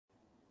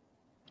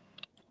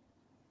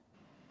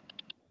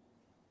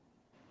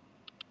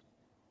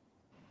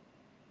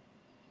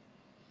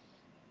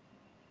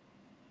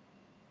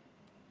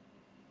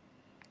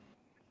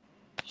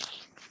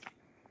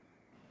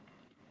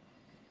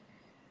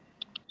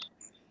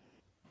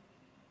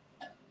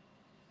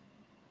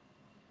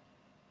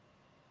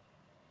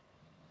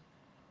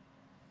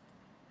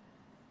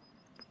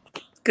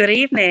Good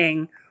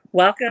evening.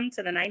 Welcome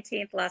to the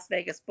 19th Las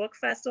Vegas Book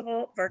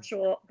Festival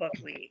Virtual Book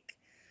Week.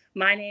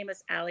 My name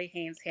is Allie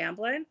Haynes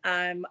Hamblin.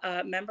 I'm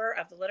a member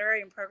of the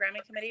Literary and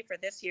Programming Committee for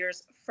this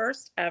year's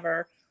first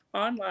ever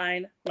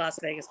online Las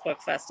Vegas Book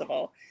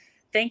Festival.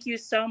 Thank you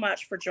so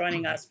much for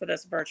joining us for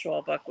this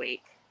virtual book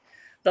week.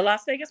 The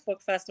Las Vegas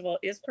Book Festival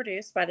is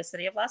produced by the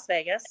City of Las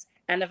Vegas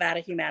and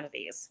Nevada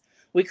Humanities.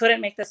 We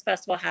couldn't make this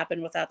festival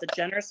happen without the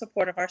generous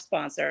support of our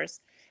sponsors,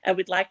 and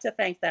we'd like to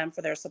thank them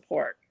for their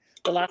support.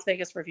 The Las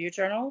Vegas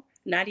Review-Journal,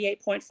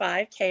 98.5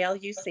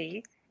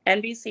 KLUC,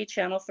 NBC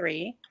Channel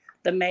 3,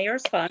 the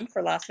Mayor's Fund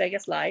for Las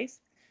Vegas Life,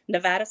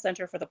 Nevada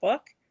Center for the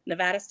Book,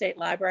 Nevada State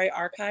Library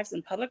Archives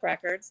and Public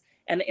Records,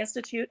 and the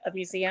Institute of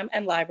Museum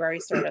and Library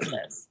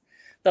Services.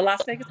 The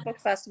Las Vegas Book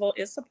Festival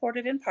is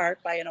supported in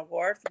part by an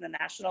award from the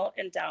National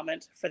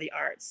Endowment for the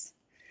Arts.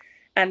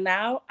 And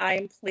now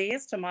I'm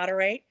pleased to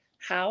moderate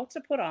How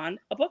to Put on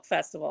a Book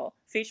Festival,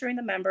 featuring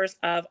the members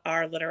of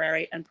our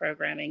Literary and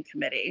Programming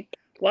Committee.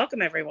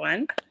 Welcome,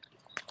 everyone.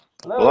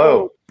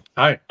 Hello.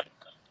 Hi.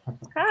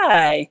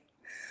 Hi.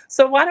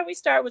 So why don't we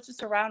start with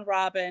just a round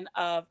robin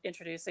of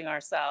introducing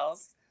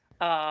ourselves.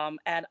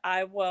 And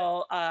I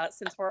will,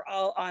 since we're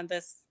all on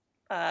this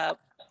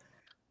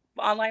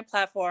online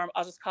platform,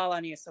 I'll just call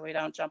on you so we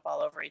don't jump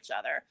all over each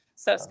other.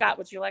 So Scott,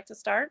 would you like to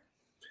start?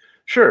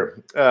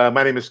 Sure.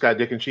 My name is Scott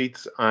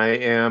Dickensheets. I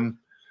am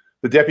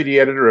the deputy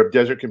editor of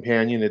Desert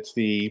Companion. It's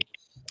the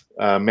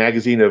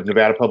magazine of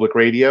Nevada Public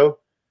Radio.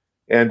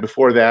 And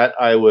before that,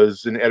 I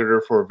was an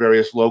editor for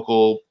various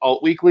local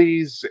alt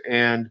weeklies.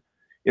 And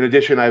in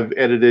addition, I've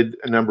edited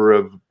a number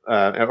of,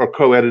 or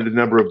co-edited a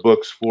number of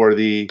books for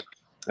the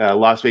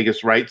Las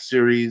Vegas Writes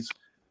series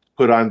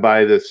put on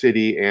by the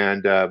city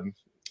and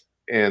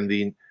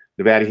the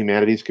Nevada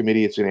Humanities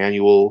Committee. It's an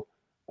annual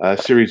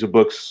series of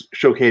books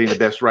showcasing the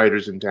best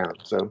writers in town.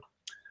 So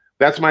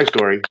that's my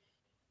story.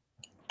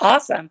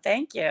 Awesome.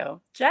 Thank you.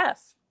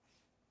 Jeff.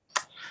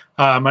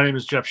 My name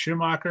is Jeff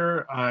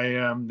Schumacher. I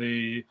am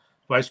the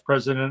Vice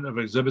President of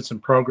Exhibits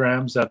and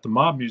Programs at the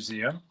Mob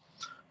Museum.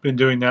 Been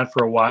doing that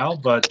for a while,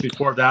 but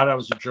before that, I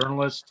was a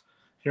journalist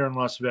here in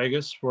Las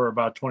Vegas for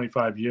about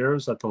 25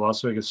 years at the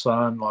Las Vegas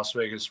Sun, Las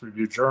Vegas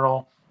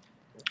Review-Journal,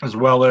 as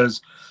well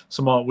as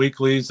some alt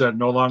weeklies that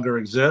no longer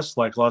exist,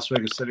 like Las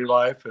Vegas City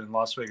Life and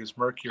Las Vegas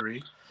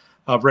Mercury.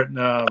 I've written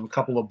a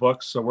couple of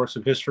books, works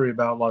of history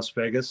about Las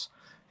Vegas,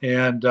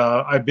 and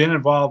I've been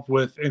involved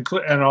with,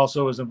 and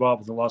also was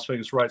involved with the Las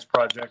Vegas Writes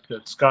Project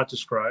that Scott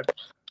described.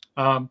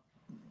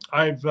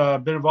 I've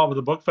been involved with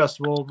the book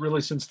festival really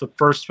since the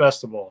first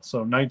festival.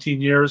 So 19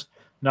 years,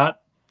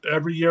 not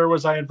every year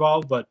was I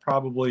involved, but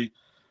probably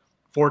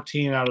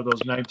 14 out of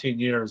those 19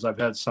 years I've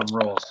had some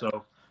role.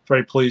 So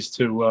very pleased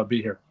to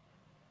be here.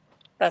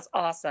 That's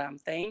awesome.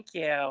 Thank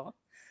you.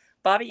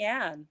 Bobby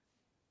Ann.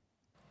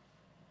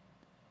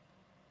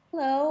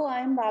 Hello,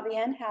 I'm Bobby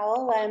Ann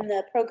Howell. I'm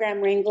the program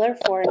wrangler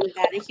for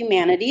Nevada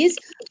Humanities,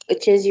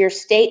 which is your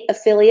state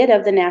affiliate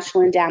of the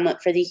National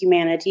Endowment for the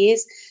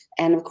Humanities.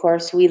 And of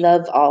course, we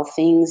love all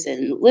things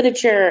in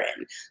literature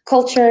and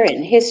culture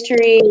and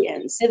history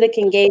and civic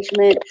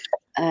engagement.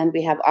 And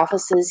we have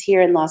offices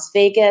here in Las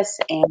Vegas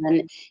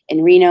and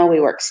in Reno. We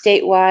work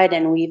statewide,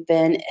 and we've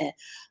been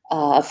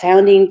a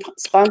founding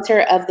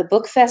sponsor of the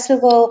book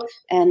festival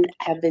and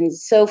have been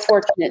so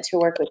fortunate to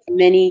work with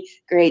many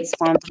great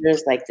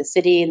sponsors like the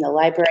city and the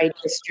library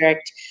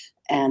district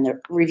and the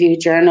Review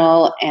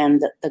Journal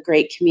and the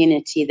great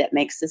community that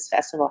makes this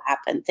festival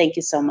happen. Thank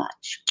you so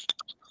much.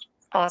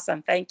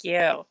 Awesome. Thank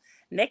you.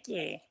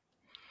 Nikki.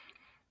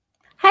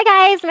 Hi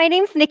guys, my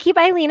name's Nikki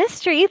Bailina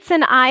Streets,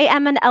 and I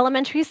am an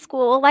elementary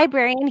school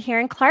librarian here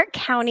in Clark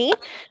County.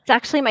 It's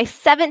actually my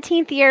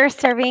 17th year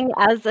serving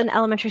as an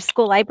elementary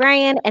school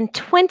librarian and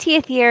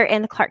 20th year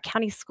in the Clark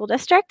County School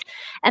District.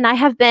 And I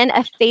have been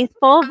a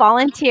faithful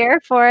volunteer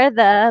for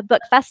the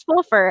book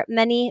festival for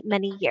many,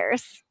 many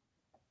years.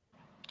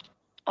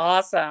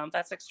 Awesome.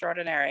 That's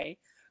extraordinary.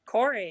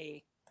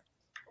 Corey.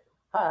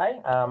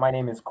 Hi, my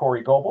name is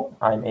Corey Goebel.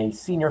 I'm a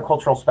senior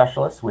cultural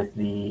specialist with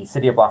the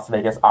City of Las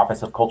Vegas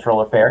Office of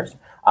Cultural Affairs.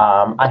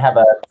 I have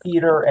a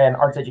theater and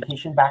arts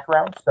education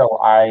background,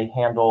 so I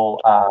handle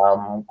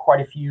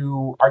quite a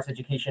few arts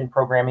education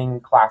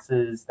programming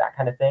classes, that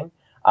kind of thing.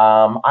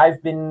 I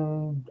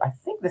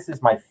think this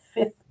is my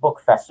 5th book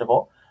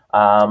festival.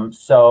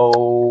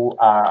 So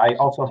I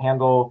also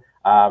handle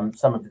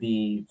some of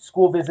the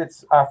school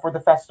visits for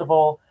the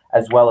festival,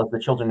 as well as the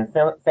children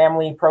and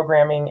family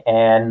programming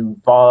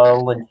and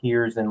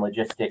volunteers and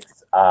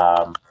logistics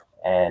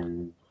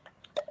and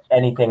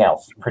anything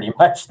else pretty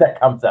much that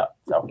comes up.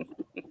 So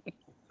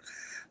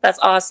that's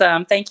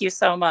awesome. Thank you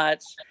so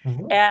much.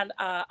 Mm-hmm. And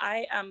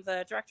I am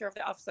the director of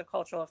the Office of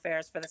Cultural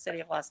Affairs for the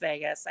City of Las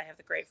Vegas. I have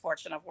the great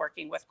fortune of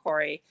working with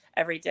Corey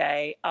every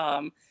day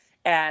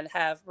and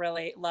have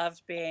really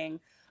loved being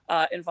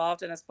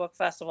involved in this book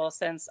festival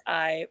since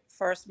I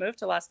first moved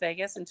to Las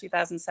Vegas in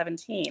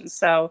 2017.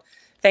 So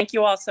thank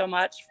you all so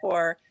much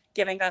for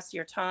giving us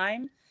your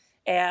time.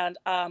 And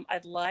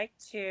I'd like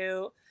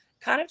to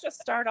kind of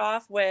just start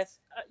off with,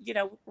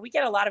 we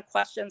get a lot of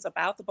questions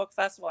about the book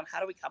festival and how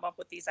do we come up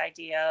with these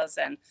ideas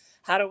and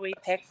how do we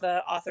pick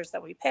the authors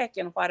that we pick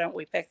and why don't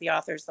we pick the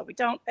authors that we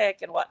don't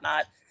pick and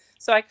whatnot.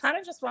 So I kind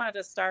of just wanted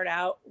to start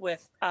out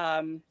with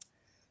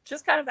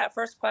just kind of that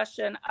first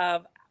question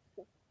of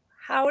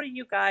how do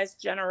you guys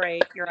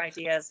generate your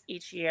ideas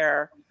each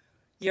year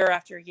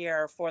after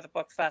year for the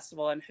book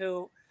festival, and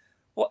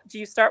what do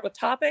you start with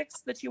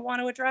topics that you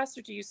want to address,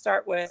 or do you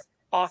start with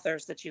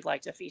authors that you'd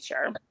like to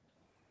feature?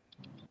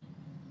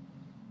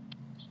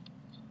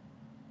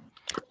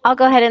 I'll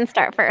go ahead and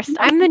start first.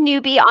 I'm the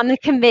newbie on the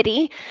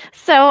committee.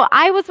 So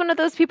I was one of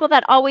those people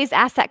that always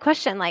asked that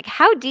question, like,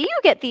 how do you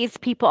get these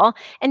people?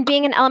 And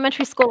being an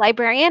elementary school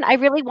librarian, I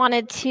really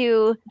wanted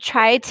to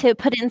try to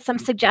put in some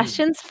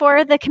suggestions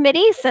for the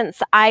committee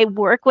since I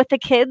work with the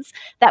kids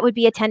that would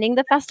be attending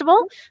the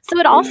festival. So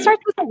it all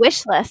starts with a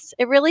wish list.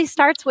 It really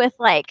starts with,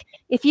 like,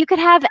 if you could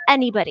have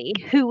anybody,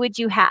 who would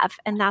you have?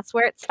 And that's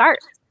where it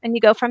starts. And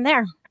you go from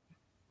there.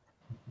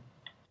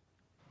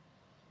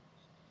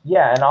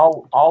 Yeah, and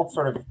I'll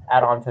sort of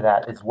add on to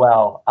that as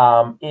well.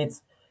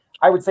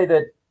 I would say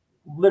that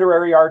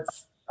literary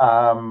arts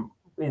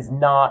is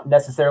not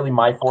necessarily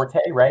my forte,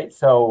 right?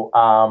 So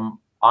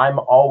I'm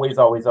always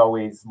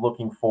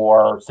looking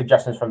for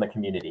suggestions from the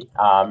community,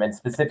 and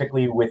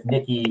specifically with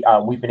Nikki,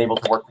 we've been able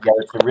to work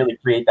together to really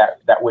create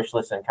that wish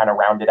list and kind of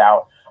round it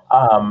out.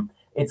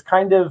 It's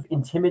kind of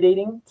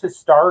intimidating to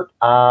start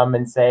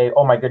and say,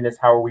 oh my goodness,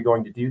 how are we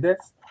going to do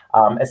this?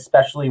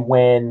 Especially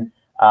when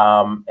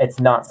it's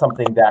not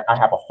something that I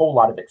have a whole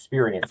lot of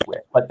experience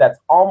with, but that's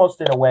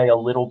almost in a way a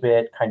little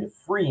bit kind of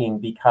freeing,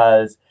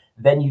 because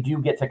then you do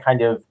get to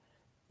kind of,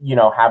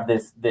 have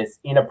this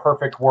in a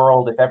perfect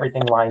world, if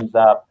everything lines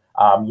up,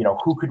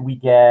 who could we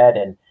get?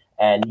 And,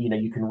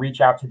 you can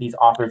reach out to these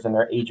authors and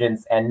their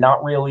agents and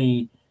not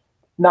really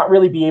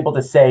be able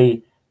to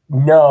say,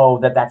 no,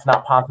 that's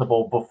not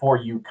possible before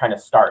you kind of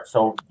start.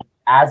 So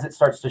as it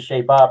starts to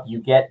shape up, you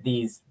get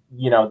these,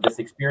 this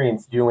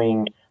experience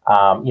doing,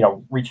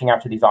 reaching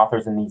out to these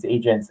authors and these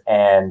agents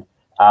and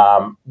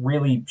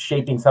really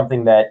shaping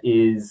something that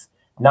is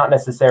not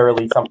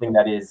necessarily something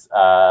that is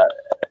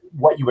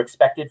what you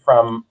expected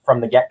from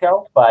the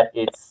get-go, but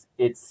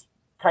it's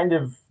kind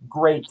of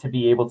great to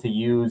be able to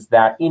use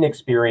that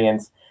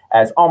inexperience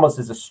as almost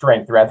as a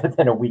strength rather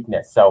than a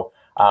weakness. So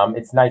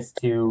it's nice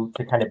to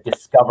kind of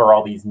discover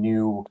all these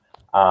new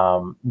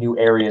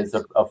areas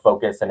of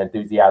focus and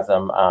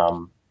enthusiasm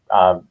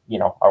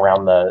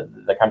around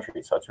the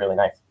country. So it's really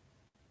nice.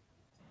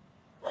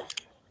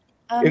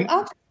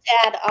 I'll just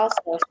add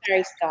also,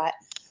 sorry, Scott,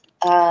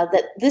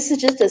 that this is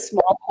just a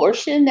small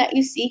portion that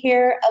you see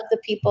here of the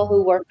people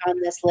who work on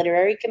this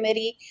literary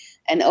committee.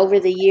 And over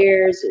the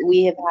years,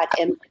 we have had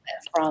input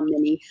from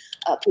many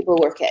people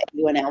who work at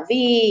UNLV,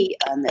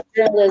 the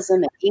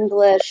journalism and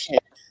English, and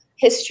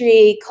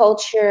history,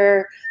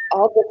 culture,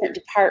 all different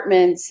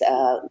departments,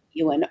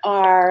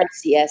 UNR,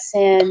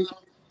 CSN,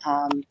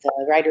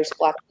 the Writer's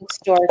Block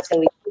Bookstore. So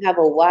we do have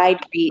a wide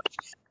reach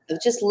of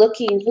just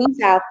looking who's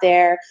out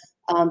there.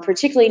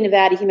 Particularly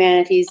Nevada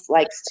Humanities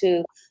likes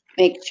to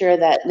make sure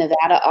that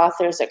Nevada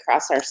authors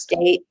across our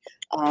state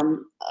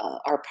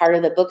are part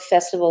of the book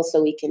festival,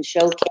 so we can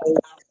showcase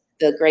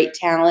the great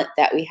talent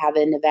that we have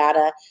in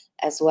Nevada,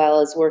 as well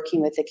as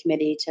working with the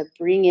committee to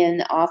bring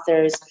in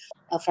authors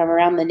from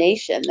around the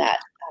nation that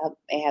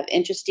may have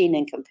interesting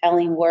and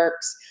compelling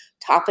works,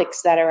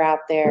 topics that are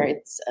out there.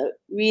 It's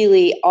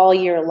really all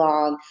year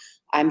long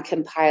I'm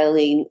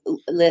compiling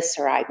lists,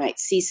 or I might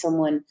see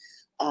someone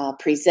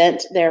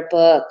present their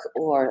book,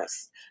 or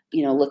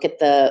look at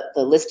the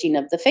listing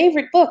of the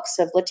favorite books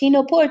of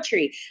Latino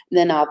poetry, and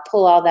then I'll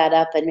pull all that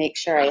up and make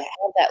sure I have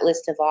that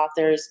list of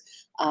authors,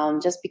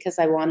 just because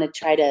I want to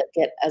try to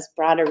get as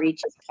broad a reach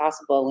as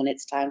possible when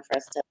it's time for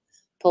us to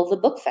pull the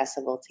book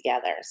festival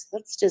together. So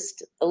that's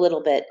just a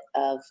little bit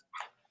of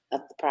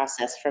the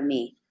process from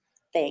me.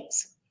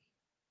 Thanks.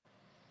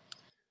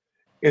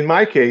 In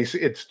my case,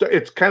 it's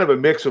kind of a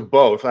mix of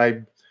both.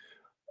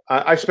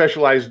 I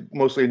specialize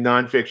mostly in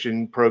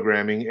nonfiction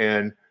programming,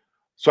 and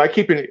so I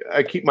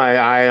keep my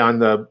eye on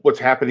what's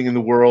happening in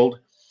the world,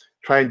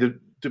 trying to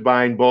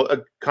find both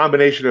a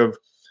combination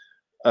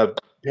of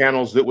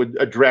panels that would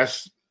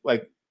address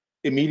like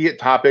immediate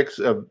topics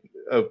of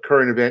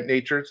current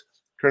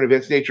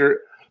events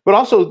nature, but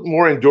also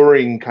more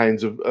enduring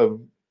kinds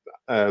of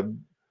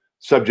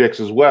subjects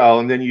as well.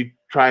 And then you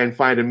try and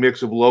find a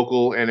mix of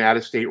local and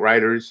out-of-state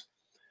writers,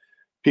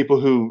 people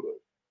whom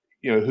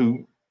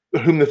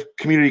the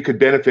community could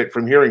benefit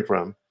from hearing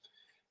from.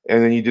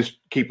 And then you just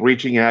keep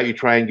reaching out. You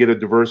try and get a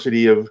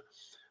diversity of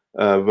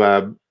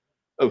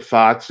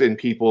thoughts and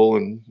people,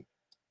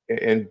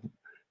 and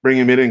bring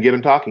them in and get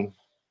them talking.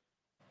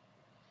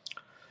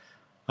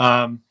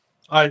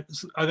 I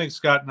think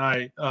Scott and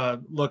I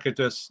look at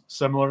this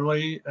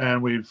similarly,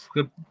 and we've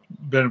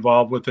been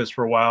involved with this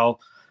for a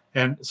while.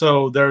 And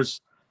so there's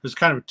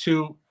kind of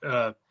two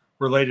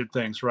related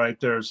things, right?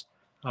 There's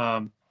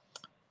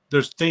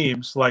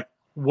themes like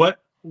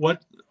what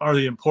are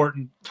the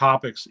important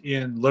topics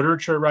in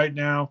literature right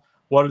now?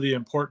 what are the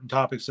important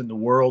topics in the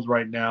world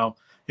right now,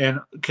 and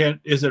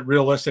is it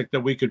realistic that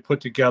we could put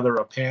together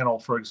a panel,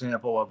 for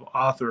example, of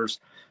authors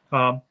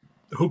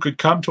who could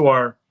come to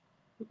our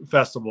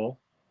festival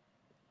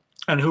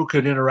and who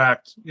could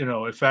interact,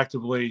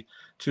 effectively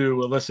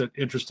to elicit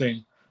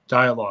interesting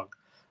dialogue.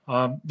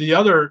 The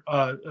other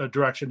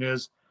direction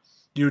is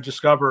you're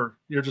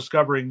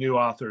discovering new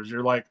authors.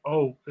 You're like,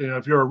 oh,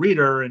 if you're a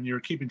reader and you're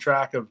keeping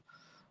track of,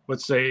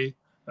 let's say,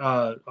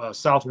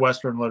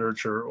 Southwestern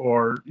literature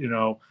or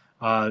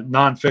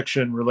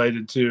nonfiction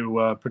related to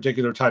a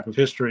particular type of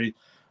history,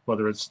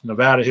 whether it's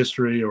Nevada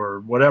history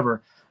or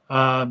whatever.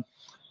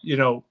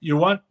 You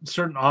want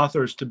certain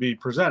authors to be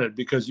presented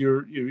because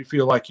you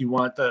feel like you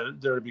want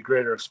there to be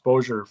greater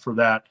exposure for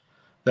that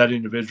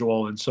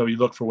individual, and so you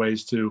look for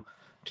ways to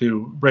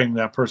bring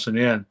that person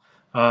in.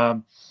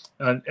 And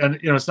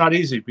it's not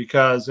easy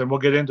because, and we'll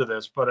get into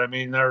this, but I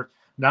mean,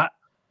 not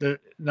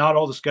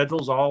all the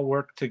schedules all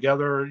work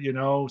together.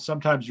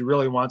 Sometimes you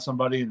really want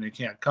somebody and they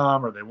can't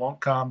come or they won't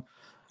come,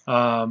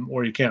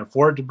 or you can't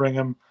afford to bring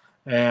them.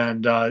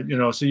 And,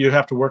 so you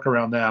have to work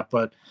around that.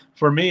 But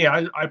for me,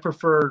 I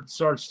prefer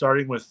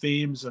starting with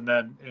themes and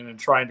then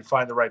trying to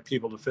find the right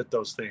people to fit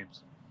those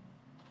themes.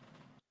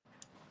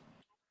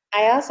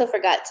 I also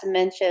forgot to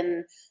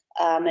mention,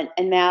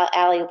 and now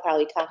Allie will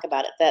probably talk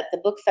about it, that the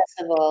book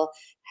festival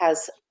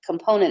has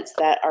components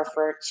that are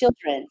for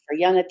children, for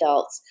young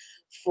adults,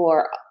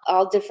 for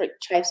all different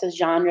types of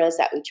genres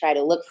that we try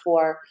to look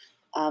for,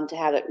 to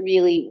have it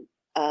really,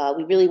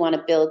 we really want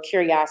to build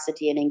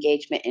curiosity and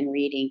engagement in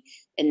reading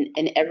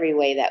in every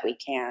way that we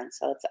can.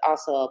 So it's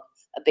also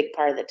a big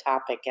part of the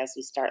topic as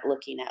we start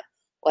looking at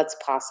what's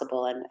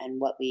possible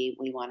and what we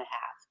want to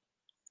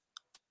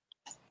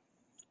have.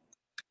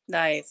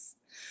 Nice.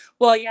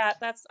 Well, yeah,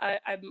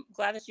 I'm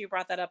glad that you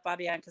brought that up,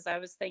 Bobby Ann, because I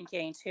was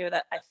thinking too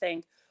that I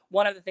think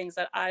one of the things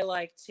that I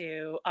like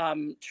to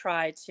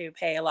try to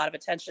pay a lot of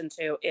attention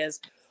to is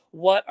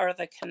what are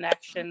the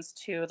connections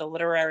to the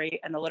literary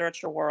and the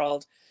literature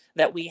world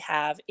that we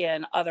have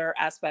in other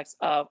aspects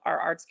of our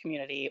arts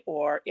community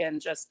or in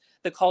just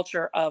the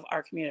culture of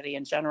our community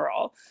in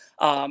general.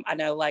 I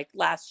know like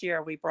last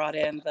year we brought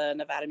in the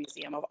Nevada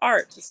Museum of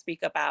Art to speak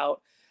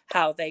about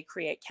how they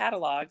create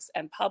catalogs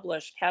and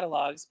publish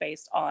catalogs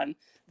based on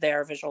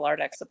their visual art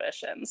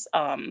exhibitions.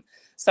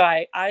 So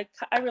I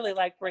really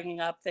like bringing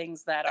up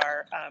things that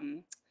are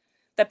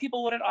that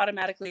people wouldn't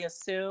automatically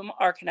assume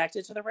are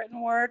connected to the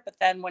written word. But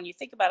then when you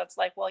think about it, it's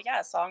like, well,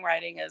 yeah,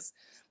 songwriting is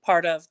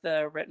part of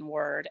the written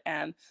word,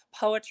 and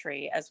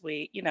poetry, as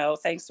we,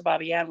 thanks to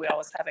Bobby Ann, we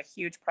always have a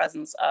huge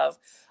presence of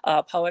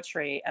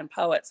poetry and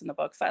poets in the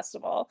book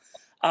festival.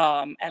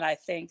 And I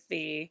think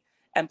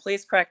and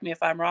please correct me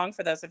if I'm wrong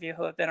for those of you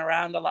who have been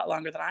around a lot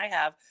longer than I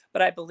have,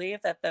 but I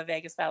believe that the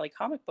Vegas Valley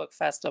Comic Book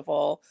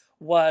Festival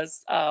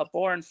was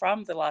born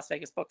from the Las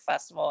Vegas Book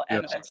Festival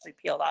and eventually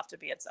peeled off to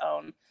be its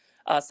own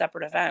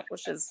separate event,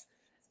 which is,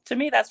 to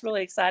me, that's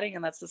really exciting.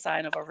 And that's the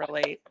sign of a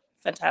really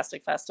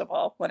fantastic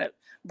festival when it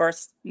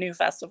bursts new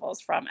festivals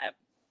from it.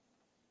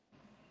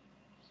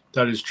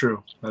 That is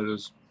true. That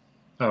is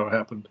how it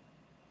happened.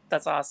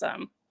 That's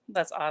awesome.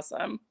 That's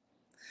awesome.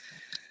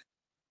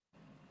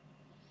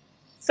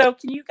 So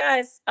can you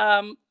guys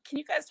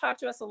talk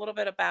to us a little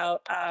bit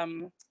about,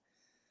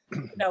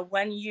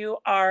 when you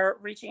are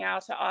reaching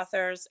out to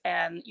authors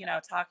and,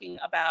 talking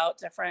about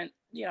different,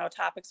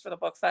 topics for the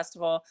book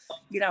festival,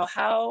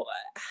 how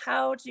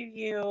do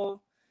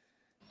you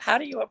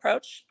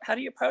approach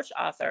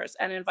authors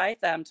and invite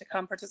them to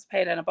come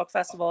participate in a book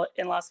festival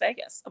in Las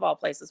Vegas, of all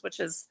places, which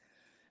is,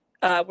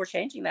 we're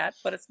changing that,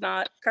 but it's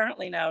not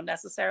currently known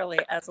necessarily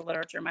as a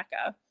literature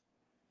mecca.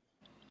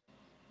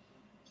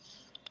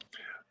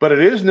 But it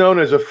is known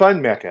as a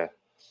fun mecca.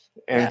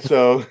 And yes.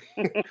 So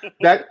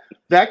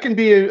that can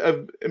be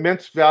of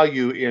immense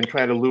value in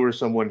trying to lure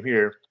someone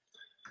here.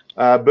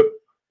 But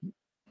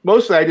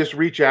mostly I just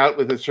reach out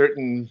with a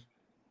certain,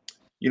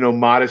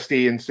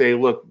 modesty and say,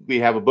 look, we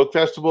have a book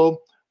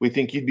festival. We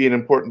think you'd be an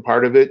important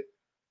part of it.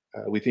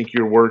 We think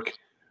your work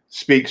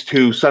speaks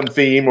to some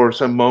theme or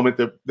some moment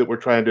that we're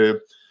trying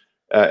to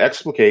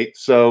explicate.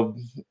 So,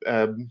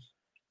 and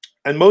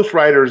most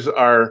writers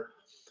are,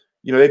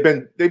 they've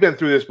been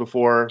through this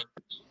before,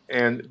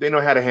 and they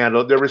know how to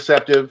handle it. They're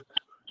receptive.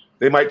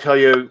 They might tell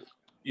you,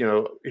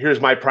 here's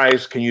my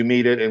price. Can you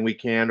meet it? And we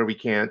can or we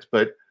can't.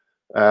 But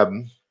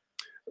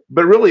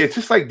really, it's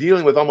just like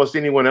dealing with almost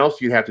anyone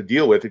else you have to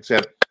deal with,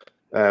 except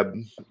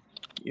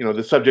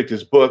the subject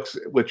is books,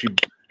 which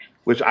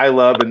I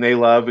love and they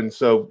love, and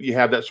so you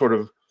have that sort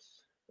of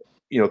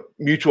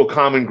mutual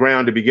common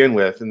ground to begin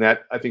with, and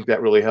I think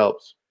that really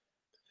helps.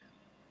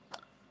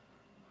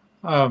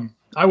 I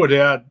would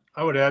add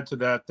to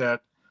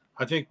that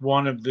I think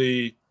one of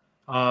the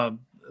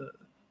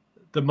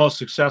most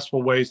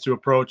successful ways to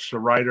approach a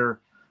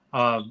writer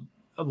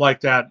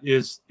like that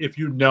is if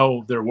you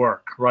know their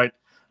work, right?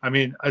 I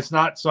mean, it's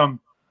not some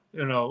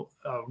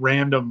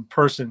random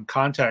person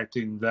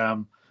contacting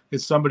them.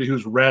 It's somebody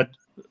who's read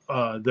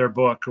their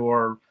book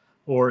or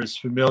is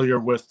familiar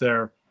with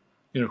their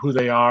who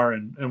they are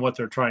and what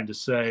they're trying to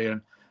say,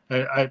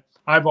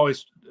 I've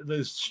always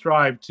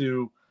strived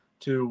to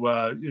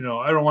you know,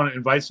 I don't want to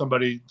invite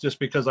somebody just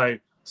because I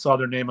saw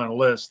their name on a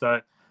list.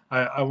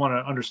 I want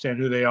to understand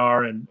who they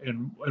are and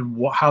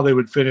how they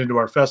would fit into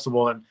our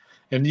festival.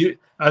 And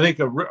I think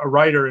a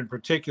writer in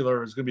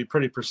particular is going to be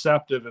pretty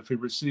perceptive if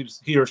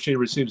he or she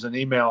receives an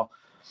email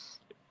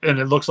and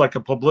it looks like a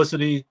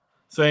publicity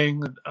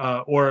thing,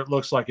 or it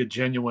looks like a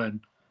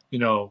genuine, you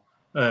know,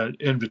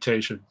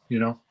 invitation, you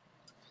know.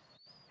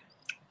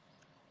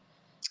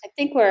 I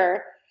think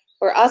we're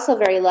also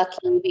very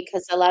lucky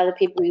because a lot of the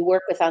people we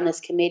work with on this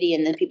committee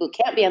and then people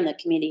who can't be on the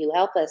committee who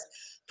help us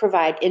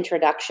provide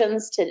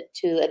introductions to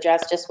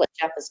address just what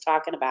Jeff was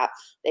talking about.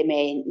 They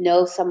may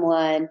know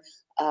someone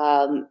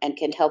and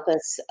can help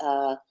us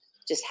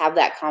just have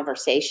that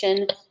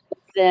conversation with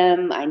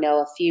them. I know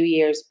a few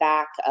years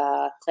back,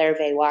 Claire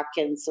Vay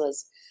Watkins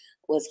was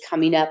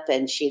coming up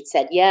and she had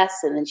said yes,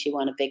 and then she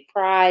won a big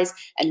prize.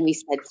 And we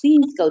said,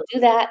 please go do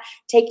that.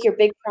 Take your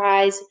big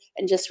prize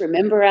and just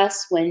remember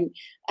us when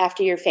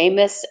after you're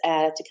famous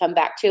to come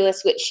back to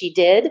us, which she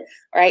did,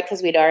 right?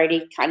 Because we'd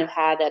already kind of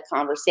had a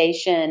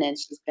conversation and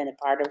she's been a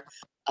part of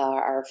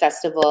our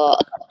festival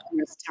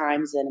numerous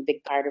times and a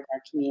big part of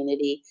our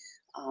community.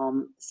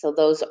 So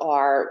those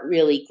are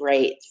really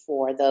great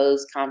for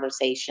those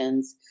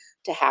conversations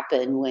to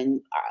happen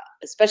when,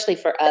 especially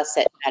for us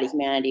at Nevada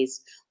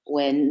Humanities,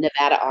 when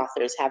Nevada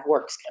authors have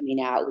works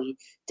coming out, we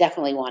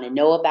definitely want to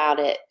know about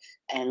it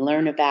and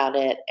learn about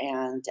it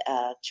and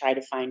try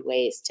to find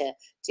ways to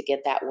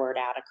get that word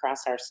out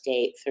across our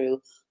state through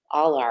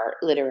all our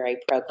literary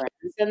programs.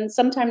 And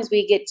sometimes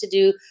we get to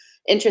do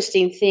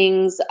interesting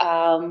things.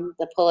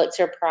 The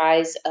Pulitzer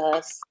Prize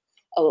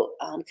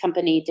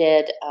company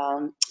did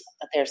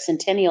their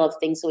centennial of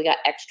things, so we got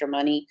extra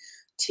money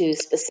to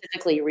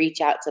specifically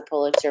reach out to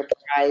Pulitzer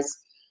Prize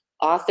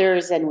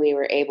authors, and we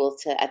were able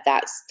to at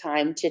that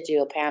time to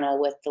do a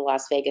panel with the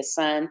Las Vegas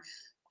Sun.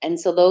 And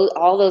so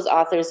all those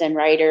authors and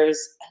writers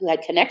who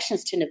had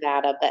connections to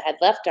Nevada but had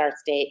left our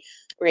state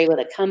were able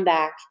to come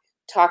back,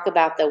 talk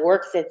about the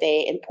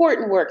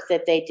important work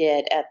that they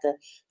did at the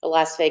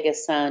Las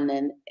Vegas Sun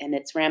and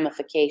its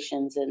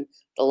ramifications and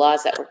the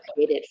laws that were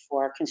created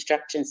for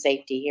construction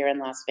safety here in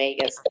Las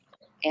Vegas.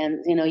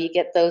 And, you know, you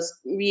get those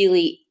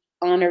really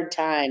honored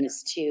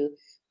times to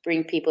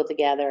bring people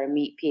together and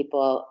meet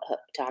people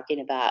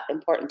talking about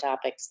important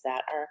topics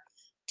that are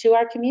to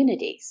our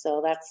community.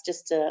 So that's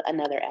just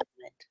another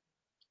element.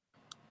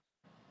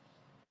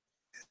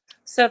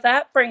 So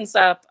that brings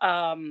up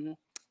a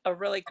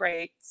really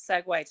great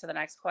segue to the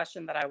next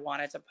question that I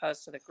wanted to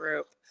pose to the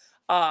group.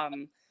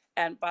 And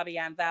Bobby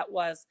Ann, that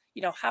was,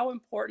 you know, how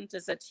important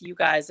is it to you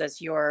guys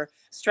as you're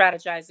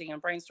strategizing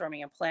and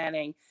brainstorming and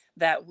planning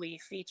that we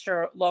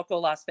feature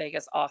local Las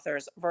Vegas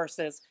authors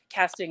versus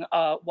casting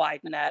a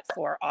wide net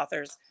for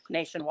authors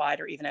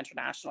nationwide or even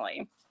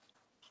internationally?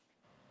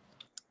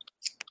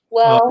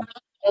 Well,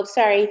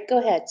 sorry, go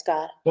ahead,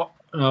 Scott. Well,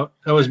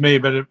 that was me,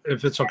 but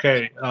if it's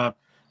okay,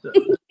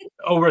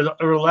 over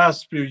the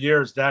last few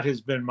years, that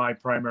has been my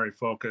primary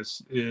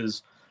focus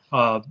is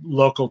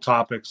local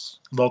topics,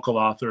 local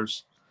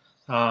authors.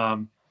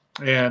 And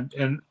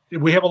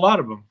we have a lot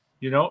of them,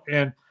 you know,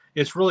 and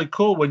it's really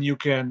cool when you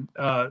can,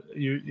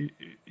 you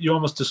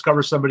almost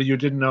discover somebody you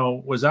didn't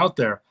know was out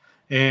there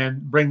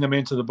and bring them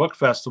into the book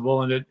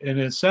festival. And in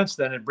a sense,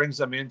 then it brings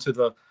them into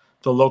the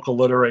local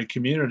literary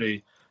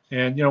community.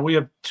 And, you know, we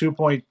have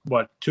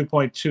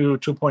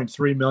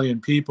 2.3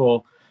 million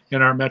people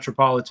in our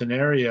metropolitan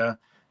area.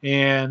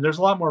 And there's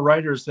a lot more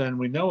writers than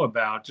we know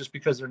about just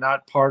because they're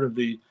not part of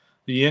the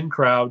in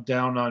crowd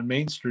down on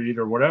Main Street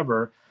or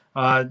whatever.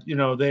 You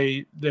know,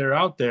 they're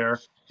out there.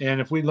 And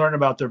if we learn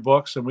about their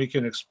books and we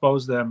can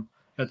expose them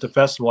at the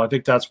festival, I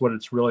think that's what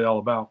it's really all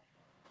about.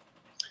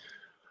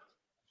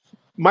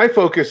 My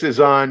focus is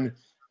on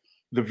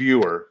the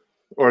viewer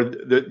or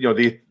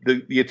the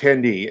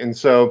attendee. And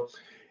so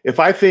if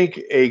I think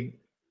I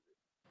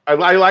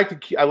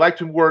like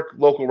to work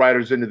local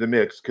writers into the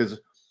mix because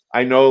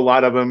I know a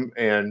lot of them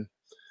and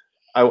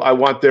I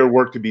want their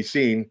work to be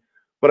seen,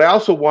 but I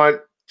also want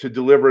to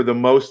deliver the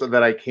most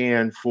that I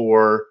can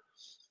for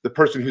the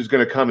person who's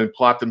going to come and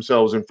plot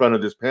themselves in front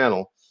of this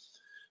panel.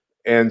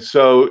 And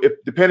so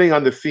depending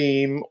on the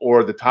theme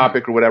or the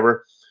topic or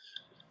whatever,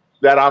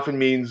 that often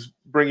means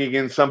bringing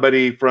in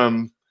somebody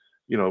from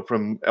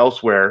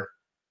elsewhere,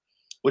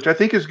 which I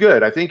think is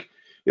good. I think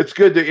it's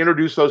good to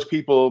introduce those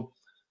people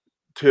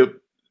to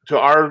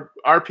our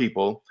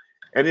people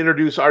and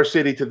introduce our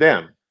city to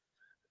them.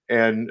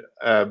 And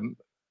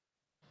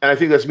I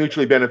think that's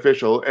mutually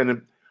beneficial.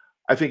 And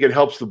I think it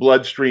helps the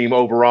bloodstream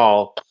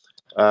overall,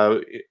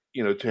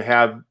 to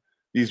have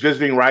these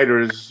visiting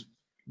writers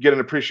get an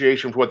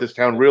appreciation for what this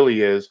town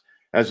really is,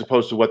 as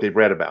opposed to what they've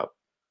read about.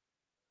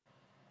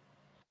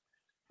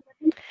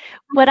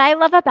 What I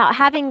love about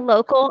having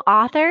local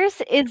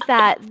authors is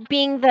that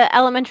being the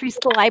elementary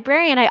school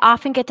librarian, I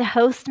often get to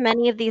host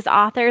many of these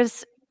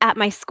authors at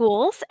my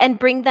schools and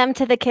bring them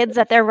to the kids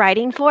that they're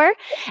writing for.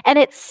 And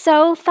it's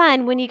so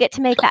fun when you get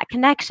to make that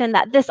connection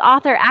that this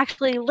author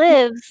actually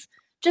lives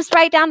just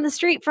right down the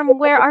street from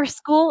where our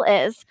school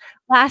is.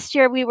 Last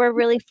year, we were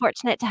really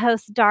fortunate to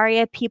host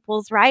Daria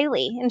Peoples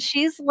Riley, and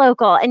she's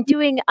local and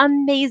doing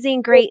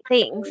amazing, great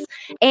things.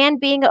 And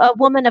being a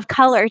woman of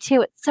color,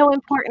 too, it's so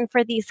important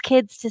for these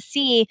kids to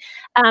see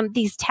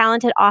these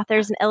talented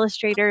authors and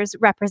illustrators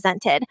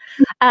represented.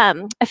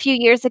 A few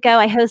years ago,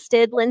 I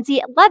hosted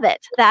Lindsay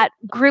Levitt, that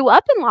grew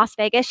up in Las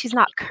Vegas. She's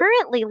not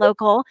currently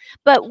local,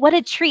 but what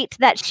a treat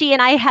that she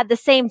and I had the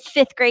same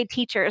fifth grade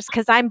teachers,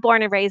 because I'm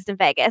born and raised in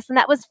Vegas. And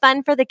that was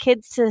fun for the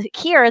kids to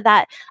hear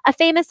that a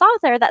famous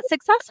author that's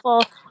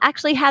successful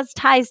actually has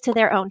ties to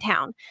their own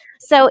town.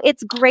 So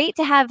it's great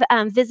to have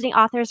visiting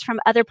authors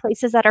from other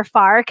places that are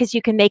far, because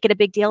you can make it a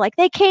big deal, like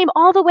they came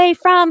all the way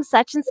from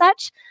such and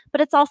such. But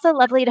it's also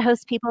lovely to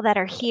host people that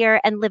are here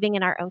and living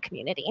in our own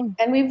community.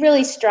 And we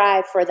really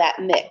strive for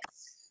that mix.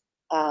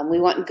 We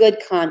want good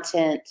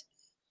content,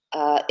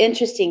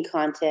 interesting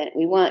content.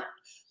 We want,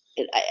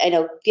 I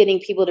know, getting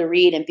people to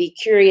read and be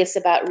curious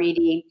about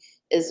reading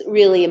is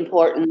really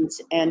important,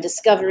 and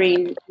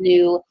discovering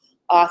new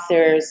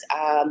authors.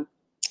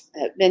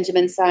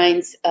 Benjamin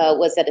Sines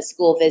was at a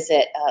school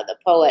visit, the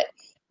poet,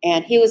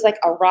 and he was like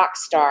a rock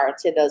star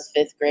to those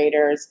fifth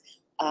graders.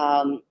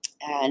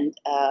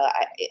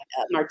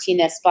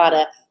 Martina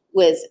Espada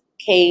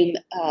came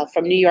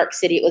from New York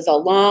City. It was a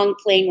long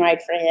plane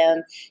ride for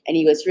him, and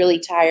he was really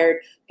tired.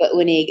 But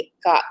when he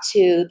got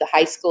to the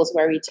high schools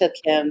where we took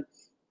him,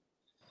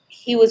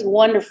 he was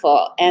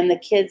wonderful, and the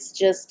kids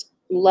just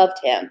loved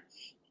him.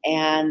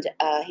 And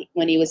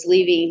when he was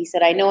leaving, he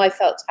said, "I know I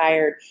felt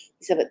tired."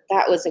 He said, "But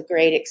that was a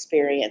great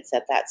experience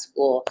at that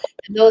school."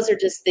 And those are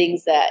just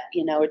things that,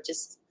 are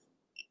just,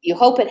 you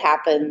hope it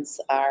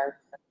happens. Our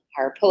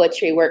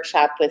poetry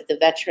workshop with the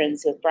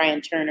veterans with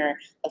Brian Turner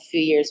a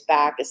few years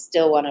back is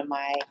still one of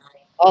my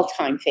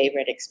all-time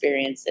favorite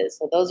experiences.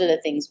 So those are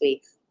the things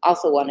we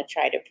also want to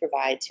try to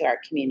provide to our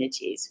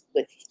communities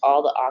with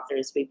all the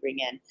authors we bring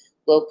in,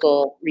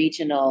 local,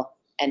 regional,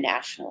 and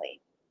nationally.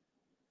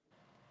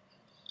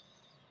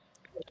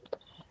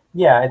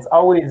 Yeah, it's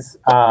always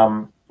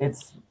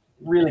it's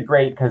really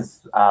great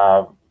because,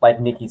 like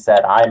Nikki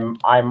said,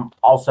 I'm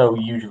also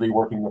usually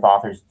working with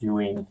authors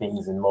doing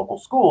things in local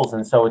schools,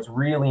 and so it's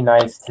really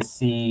nice to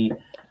see,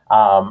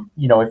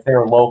 if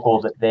they're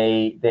local, that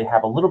they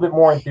have a little bit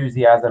more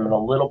enthusiasm and a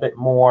little bit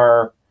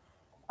more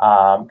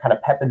kind of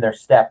pep in their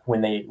step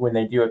when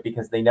they do it,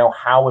 because they know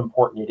how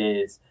important it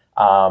is,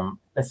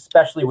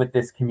 especially with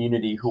this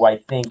community, who I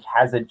think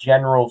has a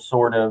general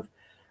sort of,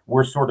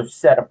 we're sort of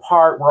set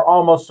apart. We're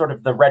almost sort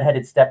of the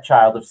redheaded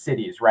stepchild of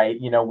cities, right?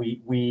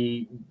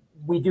 We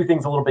do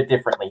things a little bit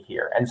differently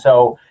here. And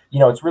so,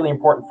 it's really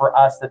important for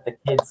us that the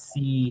kids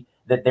see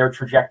that their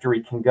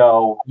trajectory can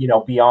go,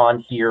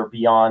 beyond here,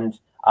 beyond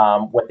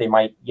what they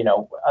might,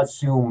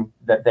 assume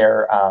that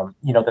their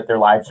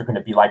lives are going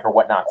to be like or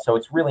whatnot. So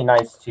it's really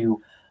nice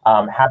to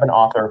have an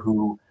author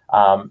who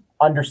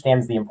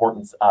understands the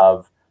importance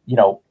of,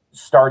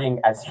 starting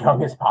as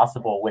young as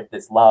possible with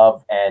this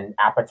love and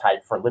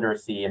appetite for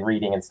literacy and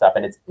reading and stuff.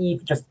 And it's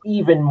just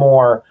even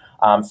more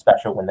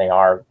special when they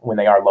are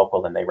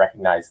local and they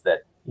recognize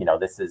that,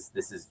 this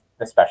is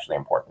especially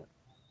important.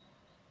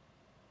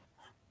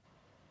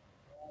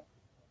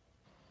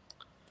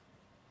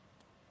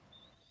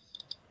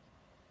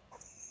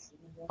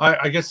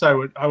 I guess I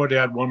would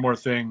add one more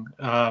thing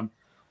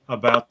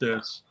about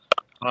this.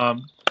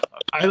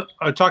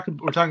 We're talking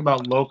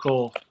about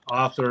local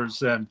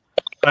authors, and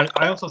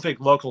I also think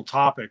local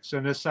topics.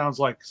 And this sounds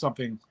like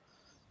something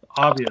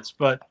obvious,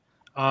 but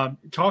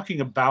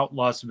talking about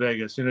Las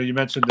Vegas, you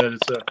mentioned that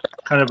it's a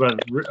kind of an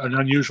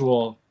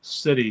unusual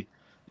city,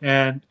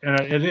 and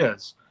it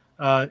is,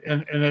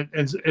 and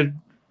it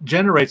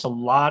generates a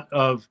lot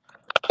of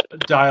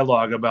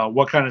dialogue about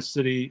what kind of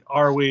city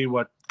are we,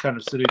 what kind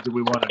of city do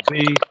we want to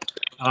be,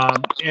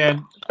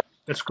 and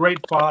it's great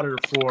fodder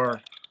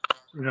for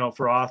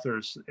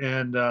authors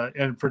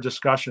and for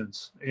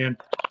discussions. And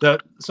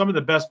some of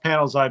the best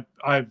panels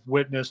I've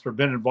witnessed or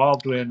been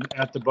involved in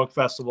at the book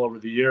festival over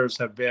the years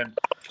have been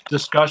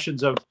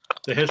discussions of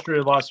the history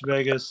of Las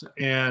Vegas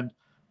and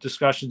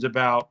discussions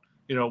about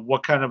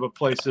what kind of a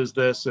place is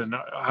this, and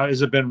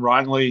has it been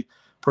wrongly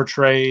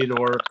portrayed,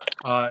 or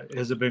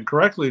has it been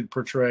correctly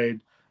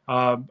portrayed?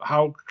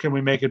 How can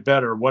we make it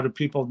better? What do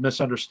people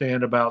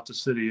misunderstand about the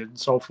city, and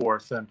so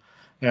forth?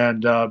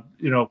 And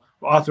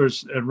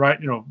authors and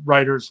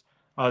writers,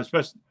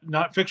 especially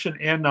not fiction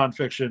and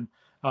nonfiction,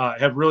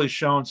 have really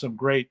shown some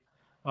great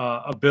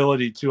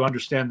ability to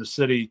understand the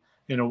city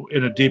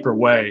in a deeper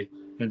way.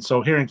 And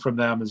so hearing from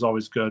them is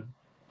always good.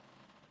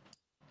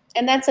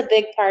 And that's a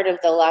big part of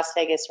the Las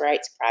Vegas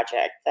Rights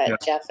Project that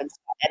Jeff and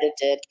Scott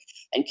edited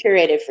and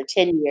curated for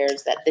 10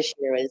 years, that this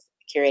year was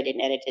curated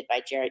and edited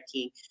by Jared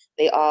King.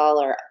 They all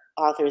are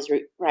authors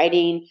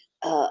writing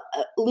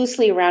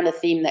loosely around a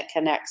theme that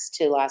connects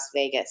to Las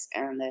Vegas,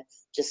 and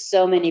just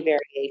so many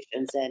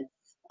variations. And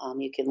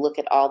you can look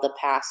at all the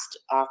past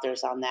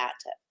authors on that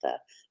at the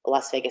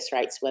Las Vegas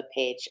Rights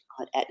webpage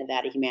at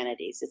Nevada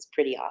Humanities. It's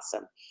pretty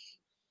awesome.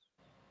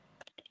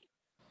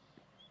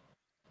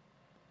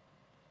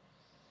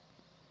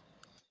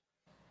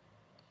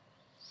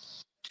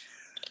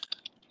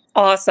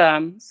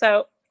 Awesome.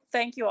 So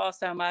thank you all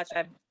so much.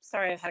 I'm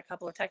sorry I've had a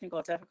couple of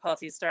technical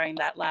difficulties during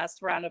that last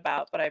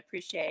roundabout, but I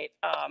appreciate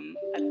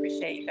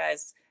you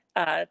guys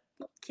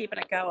keeping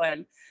it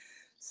going.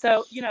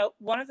 So,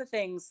 one of the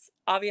things,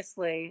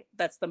 obviously,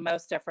 that's the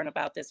most different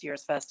about this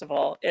year's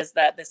festival is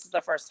that this is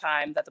the first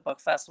time that the book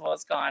festival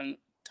has gone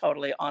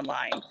totally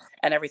online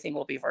and everything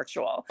will be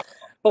virtual.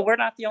 But we're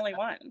not the only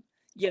one.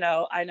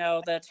 I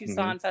know the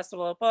Tucson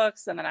Festival of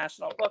Books and the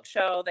National Book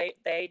Show, the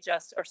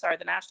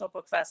National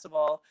Book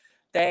Festival,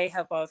 they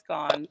have both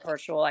gone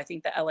virtual. I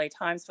think the LA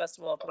Times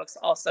Festival of Books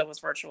also was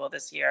virtual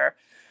this year.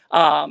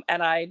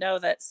 And I know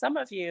that some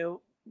of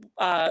you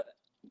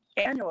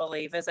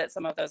annually visit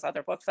some of those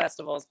other book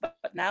festivals, but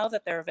now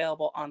that they're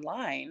available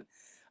online,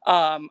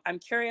 I'm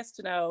curious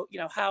to know,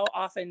 how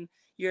often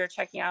you're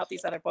checking out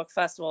these other book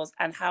festivals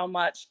and how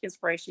much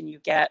inspiration you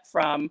get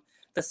from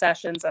the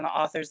sessions and the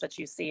authors that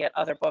you see at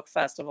other book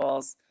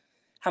festivals,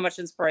 how much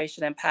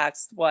inspiration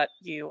impacts what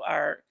you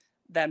are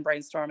then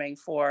brainstorming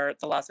for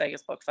the Las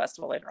Vegas Book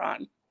Festival later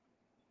on.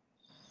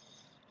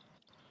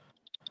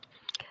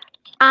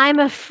 I'm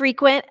a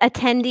frequent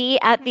attendee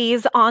at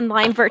these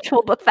online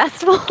virtual book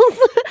festivals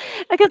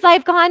because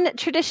I've gone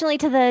traditionally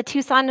to the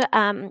Tucson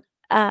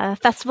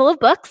Festival of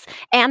Books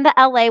and the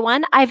LA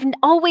one. I've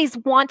always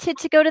wanted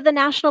to go to the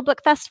National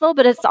Book Festival,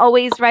 but it's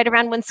always right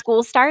around when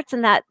school starts,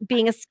 and that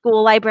being a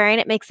school librarian,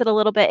 it makes it a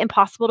little bit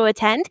impossible to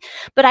attend.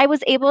 But I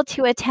was able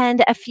to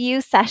attend a few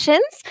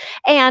sessions,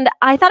 and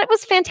I thought it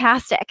was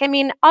fantastic. I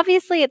mean,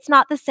 obviously, it's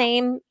not the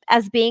same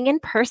as being in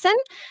person,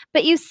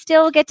 but you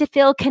still get to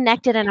feel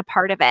connected and a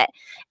part of it.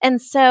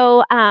 And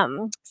so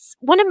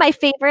one of my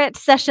favorite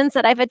sessions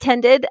that I've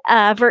attended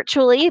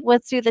virtually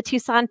was through the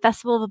Tucson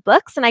Festival of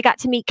Books, and I got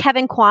to meet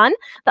Kevin Kwan,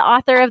 the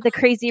author of the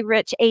Crazy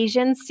Rich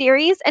Asians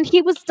series, and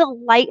he was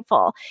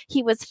delightful.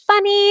 He was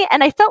funny,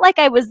 and I felt like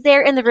I was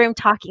there in the room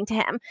talking to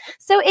him.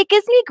 So it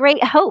gives me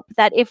great hope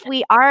that if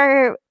we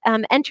are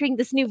entering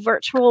this new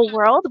virtual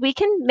world, we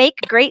can make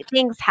great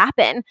things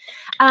happen.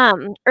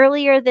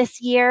 Earlier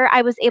this year,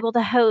 I was able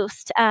to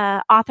host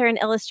author and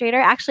illustrator,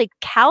 actually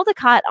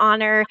Caldecott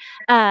honor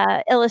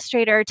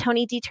illustrator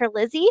Tony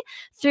DiTerlizzi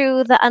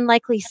through The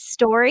Unlikely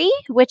Story,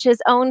 which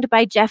is owned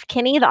by Jeff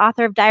Kinney, the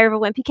author of Diary of a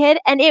Wimpy Kid,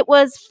 and it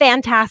was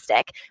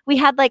fantastic. We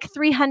had like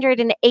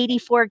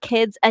 384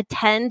 kids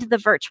attend the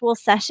virtual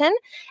session,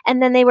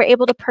 and then they were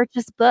able to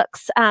purchase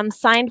books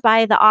signed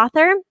by the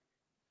author.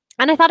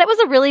 And I thought it was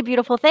a really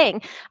beautiful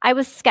thing. I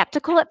was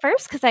skeptical at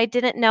first because I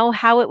didn't know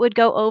how it would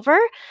go over,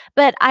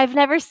 but I've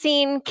never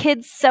seen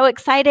kids so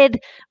excited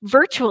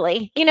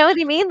virtually. You know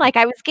what I mean? Like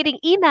I was getting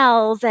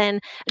emails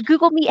and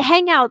Google Meet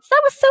Hangouts.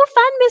 That was so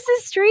fun,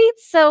 Mrs.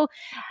 Streets. So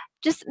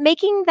just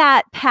making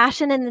that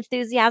passion and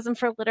enthusiasm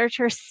for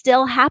literature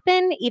still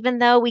happen, even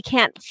though we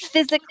can't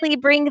physically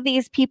bring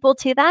these people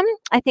to them,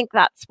 I think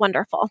that's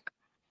wonderful.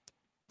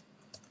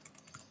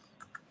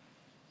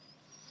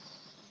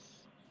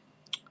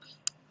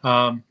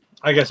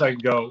 I guess I can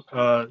go.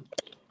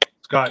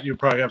 Scott, you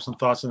probably have some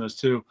thoughts on this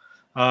too.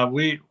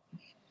 We've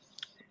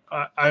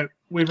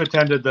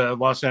attended the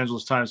Los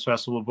Angeles Times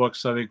Festival of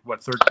Books, I think,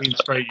 13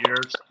 straight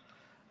years.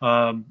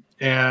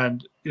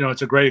 And,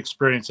 it's a great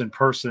experience in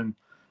person.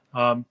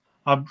 I'm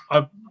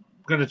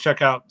going to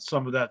check out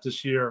some of that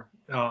this year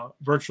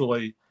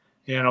virtually,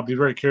 and I'll be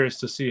very curious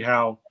to see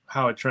how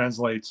it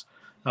translates.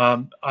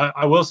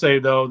 I will say,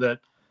 though, that,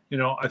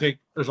 I think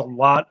there's a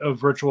lot of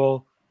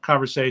virtual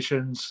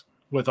conversations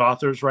with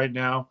authors right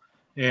now,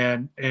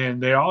 and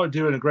they all are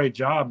doing a great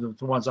job,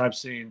 the ones I've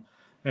seen,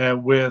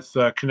 with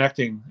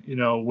connecting,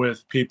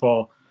 with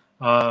people.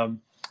 I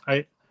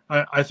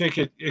think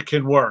it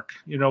can work.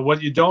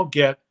 What you don't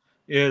get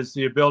is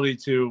the ability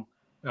to,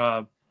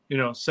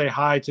 say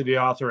hi to the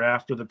author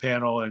after the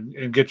panel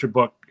and get your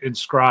book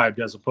inscribed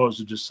as opposed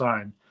to just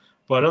signed.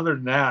 But other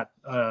than that,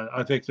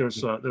 I think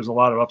there's a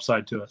lot of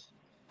upside to it.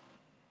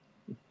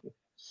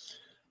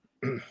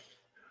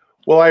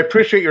 Well, I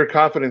appreciate your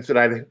confidence that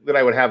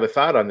I would have a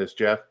thought on this,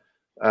 Jeff.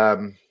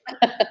 I'm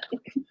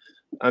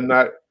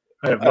not.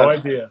 I have no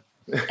idea.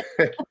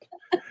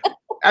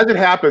 As it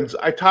happens,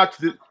 I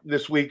talked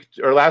last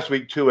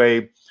week to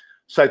a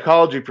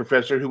psychology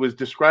professor who was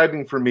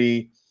describing for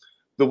me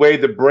the way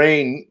the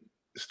brain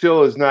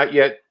still is not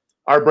yet,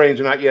 our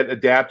brains are not yet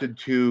adapted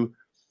to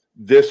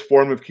this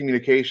form of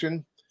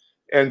communication.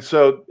 And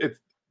so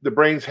the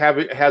brains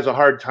has a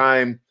hard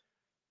time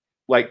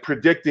like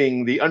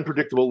predicting the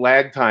unpredictable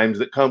lag times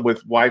that come with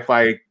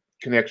Wi-Fi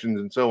connections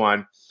and so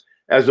on,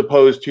 as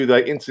opposed to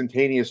the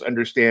instantaneous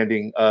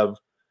understanding of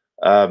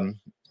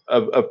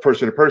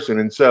person to person.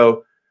 And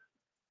so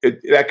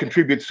that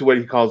contributes to what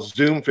he calls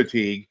Zoom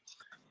fatigue.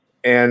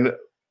 And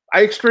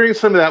I experience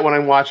some of that when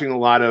I'm watching a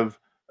lot of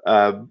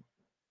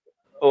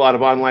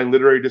online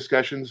literary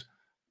discussions.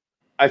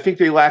 I think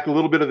they lack a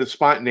little bit of the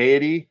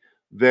spontaneity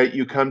that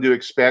you come to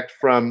expect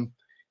from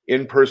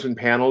in-person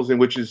panels, and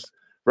which is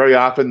very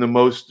often the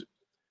most,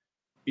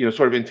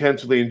 sort of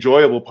intensely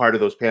enjoyable part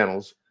of those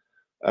panels.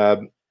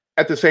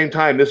 At the same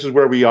time, this is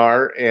where we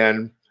are,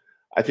 and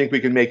I think we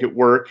can make it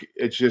work.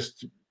 It's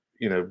just,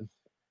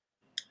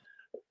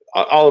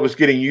 all of us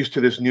getting used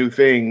to this new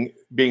thing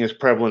being as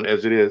prevalent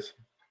as it is.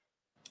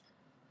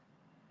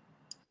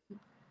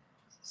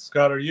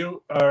 Scott, are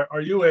you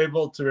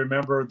able to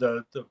remember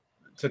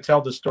to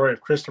tell the story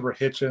of Christopher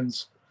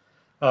Hitchens?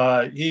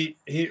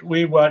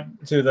 We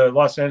went to the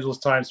Los Angeles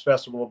Times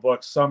Festival of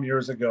Books some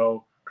years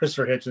ago.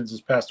 Christopher Hitchens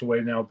has passed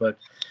away now, but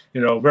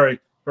very,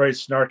 very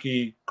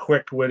snarky,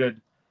 quick-witted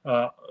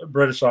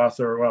British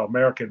author, well,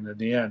 American in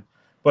the end.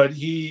 But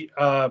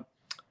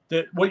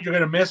what you're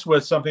going to miss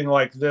with something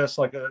like this,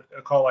 like a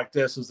call like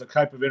this, is the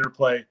type of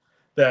interplay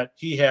that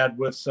he had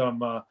with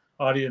some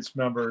audience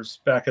members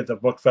back at the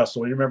book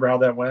festival. You remember how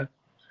that went?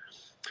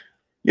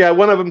 Yeah,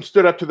 one of them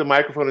stood up to the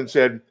microphone and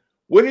said,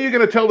 "When are you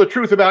going to tell the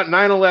truth about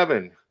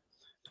 9/11?"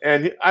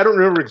 And I don't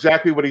remember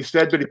exactly what he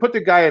said, but he put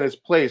the guy in his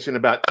place in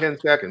about 10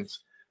 seconds.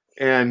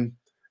 And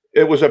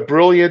it was a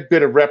brilliant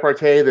bit of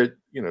repartee that,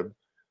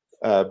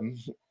 and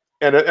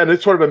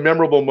it's sort of a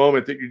memorable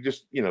moment that you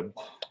just, you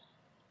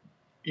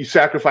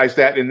sacrifice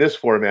that in this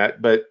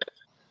format, but,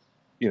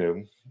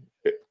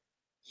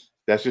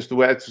 that's just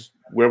that's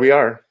where we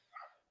are.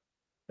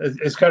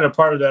 It's kind of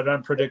part of that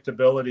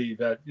unpredictability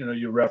that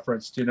you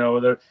referenced.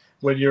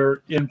 When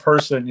you're in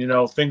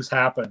person, things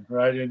happen,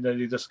 right? And then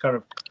you just kind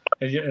of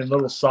and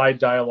little side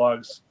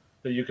dialogues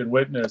that you can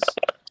witness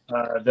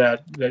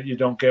that you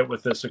don't get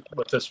with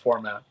this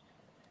format.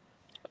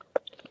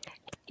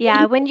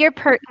 Yeah, when you're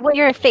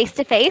face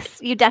to face,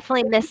 you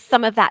definitely miss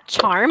some of that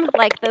charm,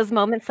 like those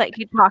moments that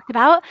you talked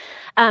about,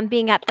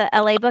 being at the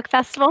LA Book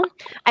Festival.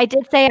 I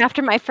did say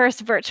after my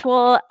first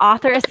virtual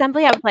author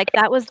assembly, I was like,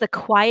 that was the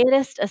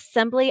quietest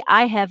assembly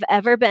I have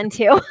ever been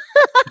to,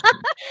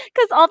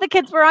 because all the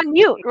kids were on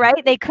mute,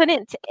 right? They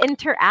couldn't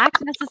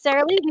interact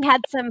necessarily. We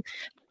had some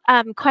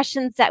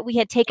questions that we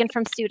had taken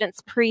from students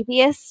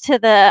previous to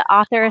the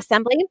author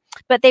assembly,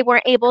 but they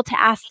weren't able to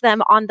ask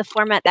them on the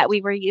format that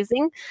we were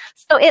using.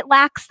 So it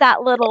lacks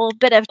that little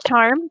bit of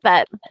charm.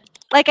 But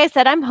like I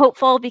said, I'm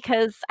hopeful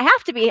because I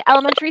have to be.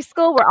 Elementary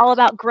school, we're all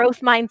about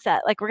growth mindset.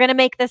 Like, we're going to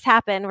make this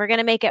happen. We're going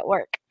to make it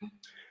work.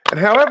 And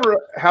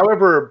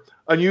however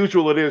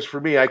unusual it is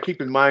for me, I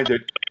keep in mind that,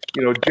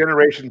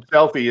 Generation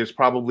Selfie is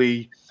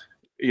probably,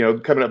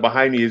 coming up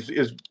behind me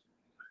is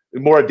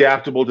more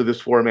adaptable to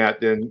this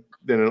format than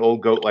an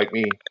old goat like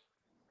me.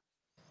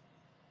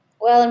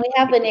 Well, and we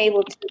have been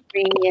able to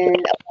bring in a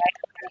wide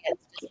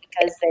audience just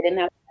because they didn't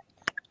have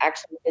to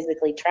actually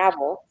physically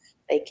travel.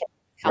 They can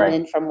come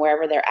in from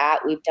wherever they're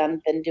at. We've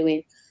been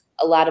doing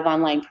a lot of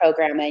online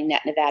programming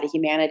at Nevada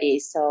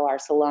Humanities. So our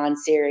salon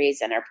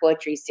series and our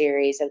poetry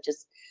series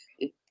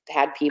we've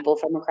had people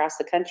from across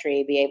the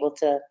country be able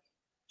to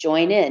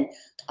join in.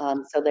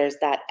 So there's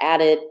that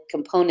added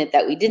component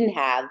that we didn't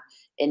have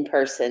in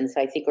person.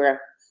 So I think we're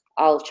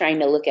all trying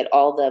to look at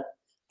all the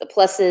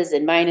pluses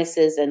and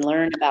minuses and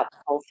learn about the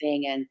whole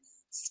thing and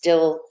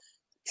still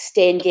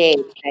stay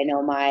engaged. I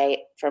know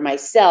for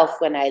myself,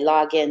 when I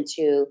log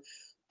into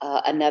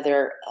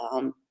another,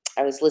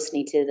 I was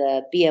listening to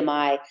the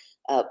BMI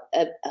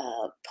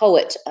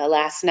poet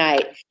last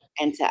night,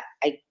 and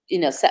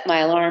I set my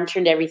alarm,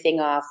 turned everything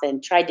off,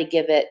 and tried to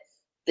give it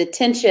the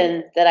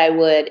attention that I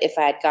would if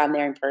I had gone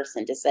there in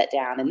person to sit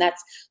down. And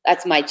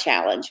that's my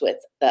challenge with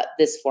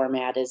this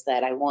format, is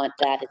that I want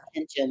that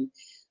attention.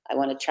 I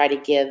want to try to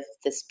give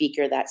the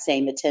speaker that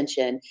same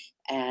attention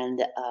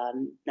and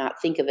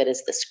not think of it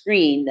as the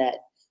screen that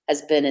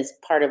has been as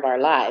part of our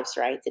lives,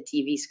 right? The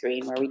TV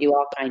screen, where we do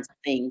all kinds of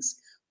things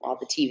while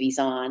the TV's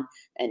on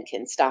and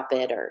can stop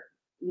it or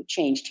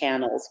change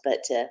channels,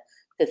 but to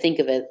think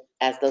of it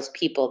as those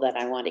people that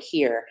I want to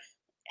hear.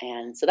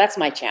 And so that's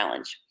my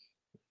challenge.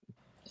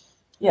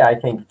 Yeah, I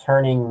think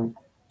turning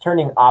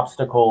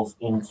obstacles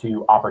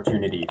into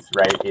opportunities,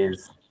 right,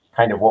 is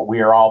kind of what we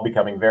are all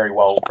becoming very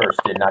well versed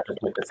in, not just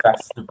with this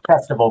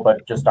festival,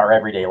 but just our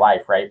everyday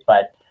life, right?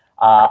 But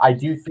I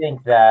do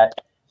think that,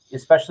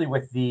 especially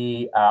with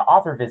the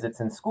author visits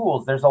in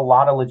schools, there's a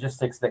lot of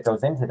logistics that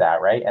goes into that,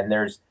 right? And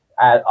there's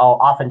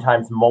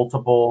oftentimes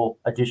multiple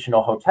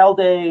additional hotel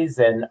days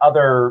and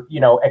other,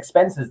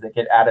 expenses that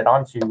get added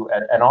onto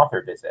an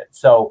author visit.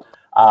 So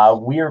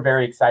we are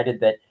very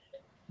excited that,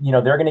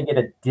 they're going to get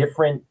a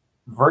different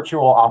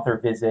virtual author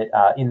visit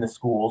in the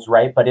schools,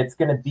 right? But it's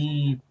going to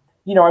be,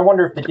 I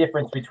wonder if the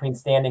difference between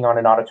standing on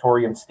an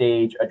auditorium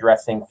stage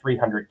addressing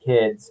 300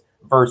 kids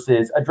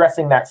versus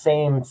addressing that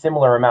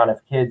similar amount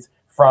of kids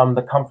from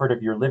the comfort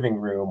of your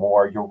living room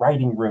or your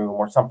writing room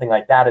or something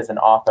like that as an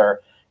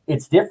author,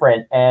 it's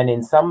different. And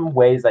in some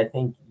ways, I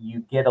think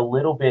you get a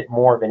little bit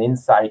more of an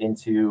insight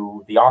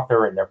into the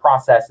author and their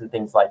process and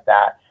things like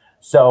that.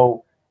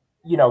 So,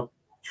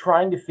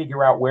 trying to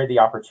figure out where the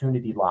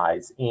opportunity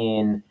lies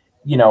in,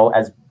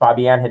 as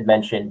Bobby Ann had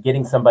mentioned,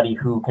 getting somebody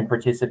who can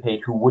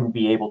participate who wouldn't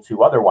be able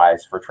to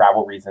otherwise for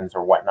travel reasons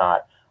or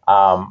whatnot.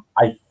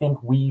 I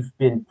think we've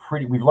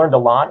learned a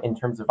lot in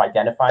terms of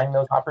identifying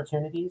those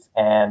opportunities,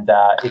 and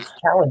it's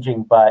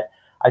challenging, but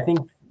I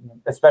think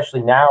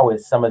especially now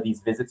as some of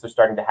these visits are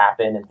starting to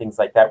happen and things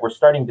like that, we're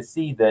starting to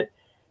see that,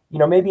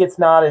 maybe it's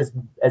not as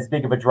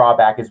big of a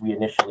drawback as we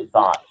initially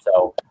thought.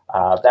 So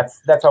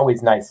that's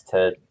always nice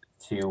to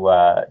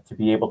to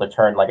be able to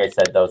turn, like I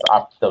said, those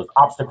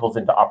obstacles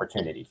into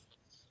opportunities.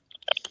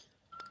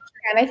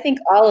 And I think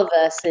all of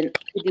us who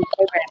do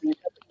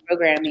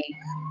programming,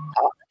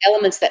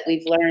 elements that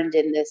we've learned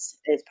in this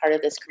as part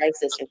of this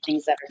crisis are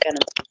things that are going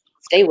to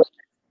stay with us.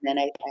 And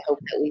I hope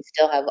that we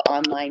still have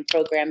online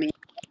programming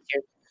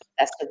your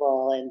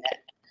festival, and that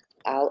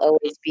I'll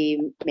always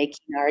be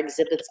making our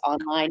exhibits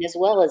online as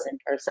well as in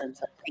person.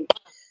 So I think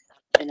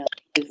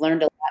we've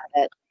learned a lot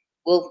that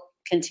we'll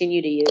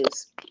continue to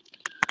use.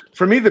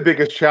 For me, the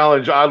biggest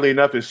challenge, oddly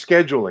enough, is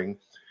scheduling.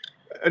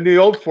 In the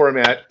old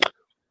format,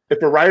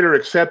 if a writer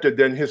accepted,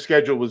 then his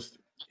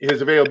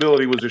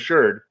availability was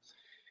assured.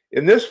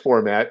 In this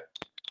format,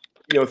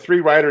 3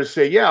 writers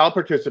say, yeah, I'll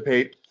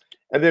participate,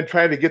 and then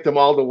trying to get them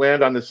all to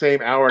land on the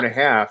same hour and a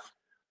half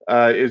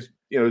is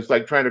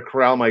like trying to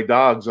corral my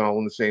dogs all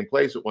in the same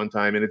place at one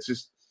time. And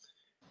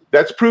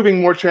that's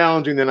proving more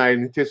challenging than I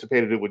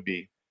anticipated it would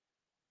be.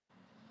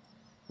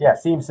 Yeah,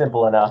 seems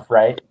simple enough,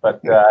 right? But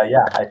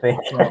yeah, I think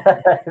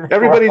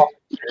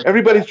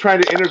everybody's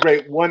trying to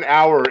integrate 1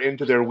 hour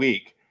into their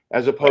week,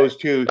 as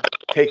opposed to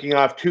taking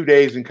off 2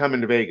 days and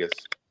coming to Vegas.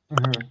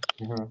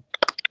 Mm-hmm. Mm-hmm.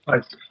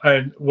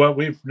 And what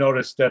we've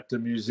noticed at the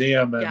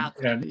museum,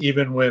 and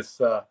even with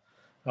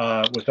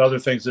other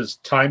things, is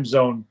time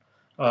zone.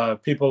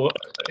 People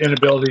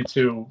inability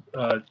to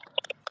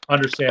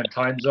understand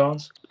time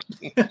zones.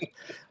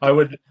 I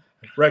would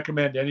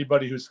recommend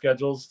anybody who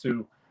schedules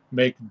to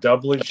make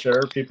doubly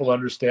sure people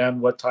understand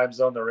what time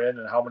zone they're in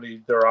and how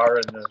many there are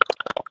in the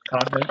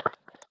continent.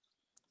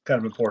 Kind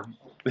of important.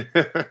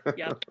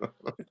 Yep.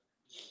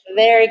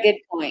 Very good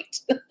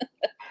point.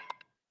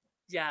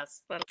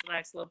 Yes, that's an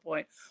excellent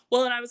point.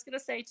 Well, and I was going to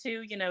say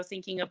too,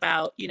 thinking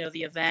about,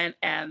 the event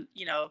and,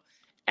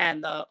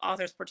 and the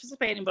authors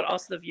participating, but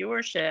also the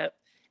viewership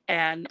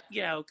and,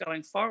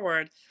 going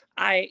forward,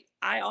 I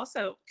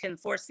also can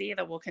foresee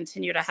that we'll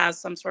continue to have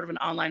some sort of an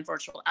online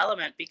virtual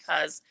element,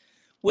 because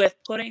with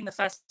putting the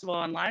festival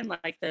online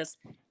like this,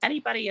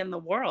 anybody in the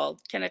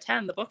world can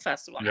attend the book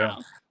festival now,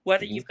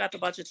 whether you've got the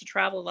budget to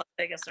travel to Las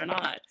Vegas or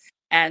not.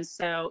 And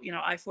so,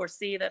 I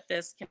foresee that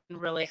this can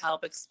really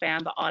help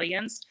expand the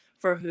audience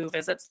for who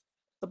visits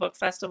the book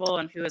festival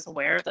and who is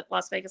aware that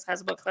Las Vegas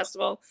has a book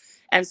festival.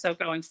 And so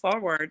going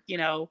forward,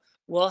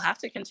 we'll have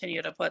to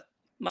continue to put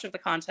much of the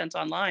content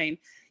online,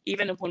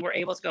 even when we're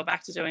able to go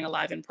back to doing a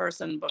live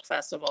in-person book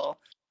festival,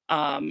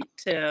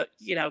 to,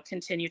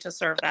 continue to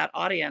serve that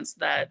audience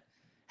that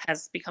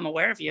has become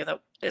aware of you, that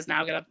is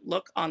now going to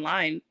look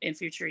online in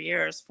future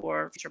years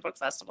for future book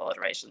festival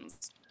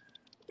iterations.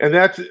 And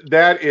that's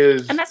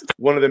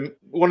one of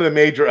the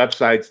major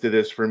upsides to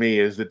this for me,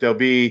 is that there'll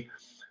be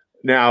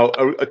now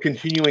a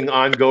continuing,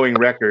 ongoing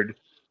record.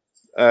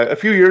 A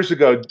few years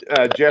ago,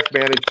 Jeff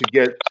managed to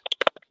get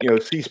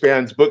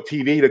C-SPAN's Book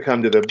TV to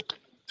come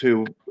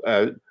to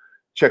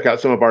check out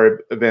some of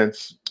our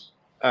events,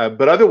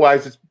 but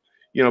otherwise, it's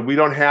we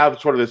don't have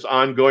sort of this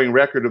ongoing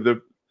record of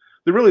the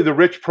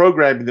rich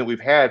programming that we've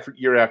had for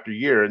year after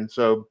year. And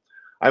so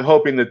I'm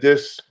hoping that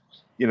this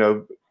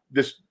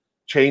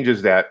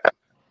changes that.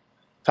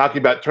 Talking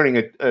about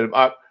turning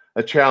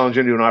a challenge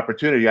into an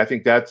opportunity, I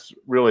think that's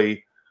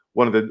really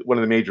one of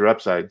the major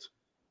upsides.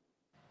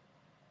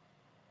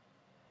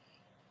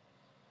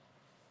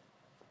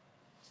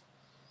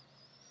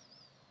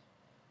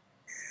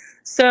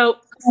 So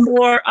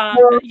for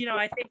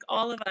I think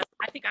all of us,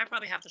 I think I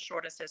probably have the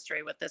shortest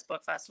history with this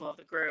book festival of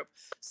the group.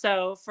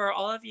 So for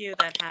all of you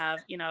that have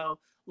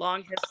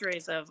long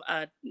histories of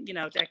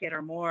decade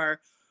or more,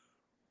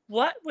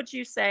 what would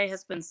you say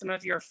has been some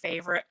of your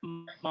favorite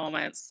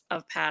moments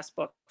of past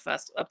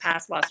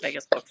Las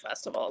Vegas book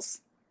festivals?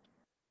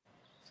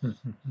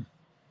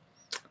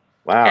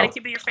 Wow. And it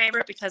could be your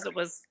favorite because it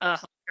was a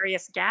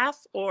hilarious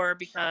gaffe, or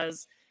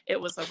because it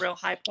was a real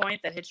high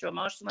point that hit you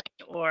emotionally,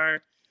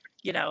 or,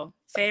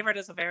 favorite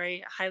is a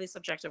very highly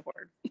subjective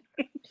word.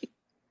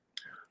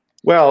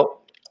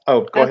 Well,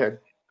 go ahead.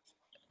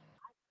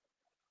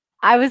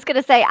 I was going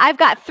to say, I've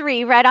got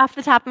 3 right off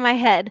the top of my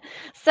head.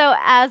 So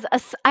I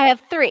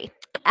have 3.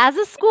 As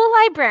a school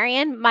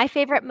librarian, my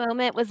favorite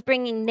moment was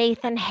bringing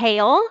Nathan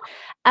Hale,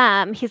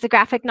 he's a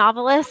graphic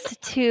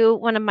novelist, to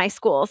one of my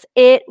schools.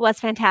 It was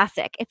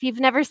fantastic. If you've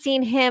never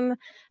seen him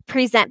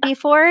present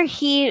before,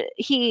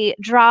 he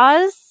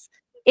draws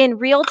in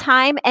real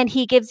time, and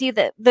he gives you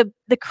the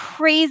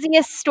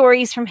craziest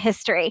stories from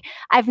history.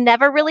 I've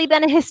never really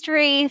been a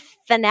history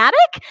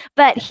fanatic,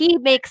 but he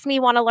makes me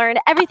want to learn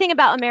everything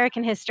about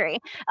American history.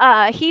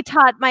 He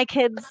taught my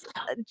kids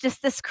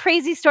just this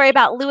crazy story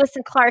about Lewis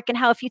and Clark, and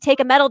how if you take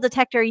a metal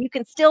detector, you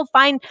can still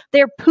find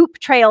their poop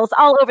trails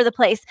all over the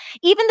place.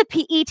 Even the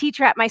PE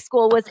teacher at my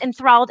school was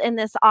enthralled in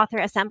this author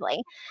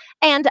assembly.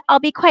 And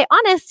I'll be quite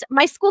honest,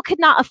 my school could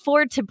not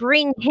afford to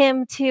bring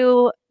him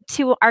to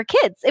our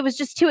kids. It was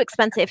just too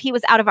expensive. He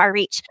was out of our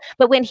reach.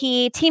 But when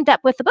he teamed up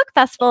with the book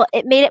festival,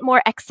 it made it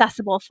more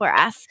accessible for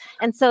us.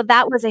 And so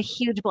that was a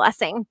huge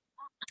blessing.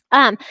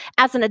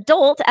 As an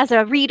adult, as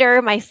a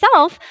reader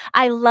myself,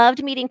 I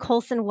loved meeting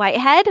Colson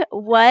Whitehead.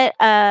 What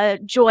a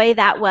joy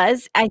that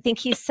was. I think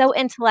he's so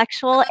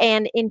intellectual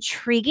and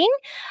intriguing.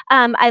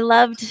 I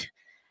loved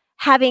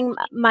having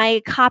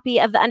my copy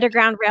of the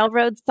Underground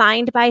Railroad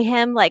signed by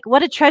him. Like,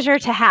 what a treasure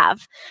to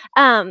have.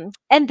 And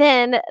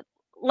then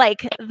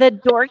like the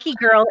dorky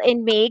girl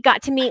in me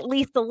got to meet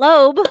Lisa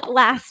Loeb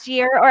last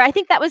year, or I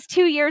think that was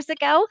 2 years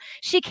ago.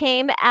 She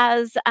came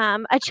as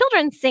a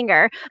children's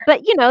singer,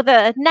 but you know,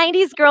 the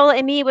 90s girl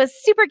in me was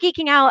super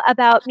geeking out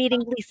about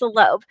meeting Lisa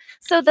Loeb.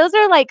 So those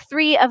are like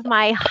three of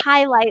my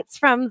highlights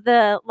from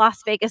the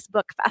Las Vegas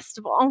Book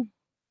Festival.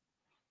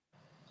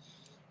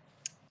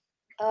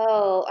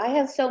 Oh, I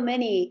have so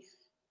many.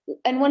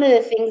 And one of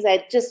the things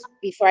that, just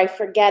before I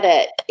forget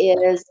it,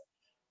 is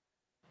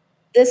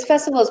this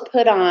festival is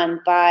put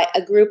on by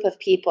a group of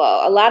people.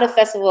 A lot of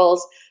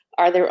festivals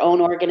are their own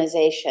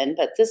organization,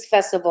 but this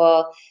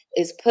festival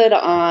is put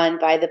on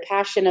by the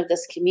passion of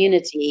this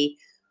community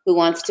who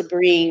wants to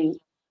bring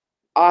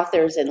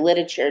authors and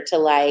literature to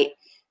light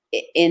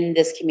in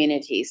this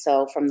community.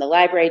 So from the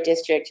library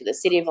district to the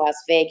city of Las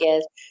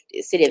Vegas, to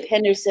the city of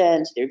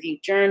Henderson, to the Review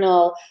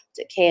Journal,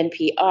 to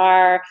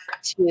KNPR,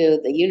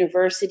 to the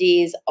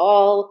universities,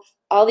 all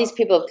these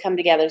people have come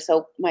together.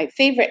 So my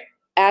favorite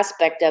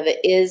aspect of it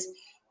is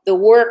the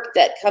work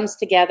that comes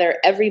together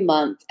every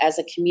month as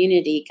a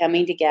community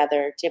coming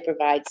together to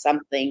provide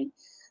something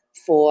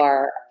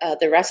for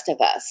the rest of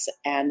us.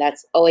 And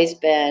that's always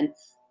been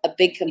a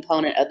big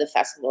component of the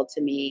festival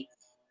to me.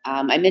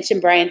 I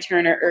mentioned Brian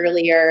Turner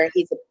earlier.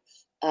 He's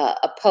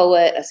a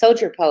poet, a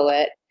soldier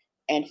poet,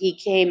 and he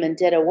came and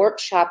did a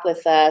workshop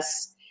with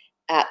us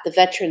at the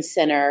Veterans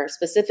Center,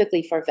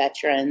 specifically for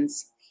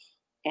veterans.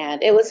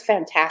 And it was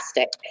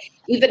fantastic.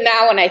 Even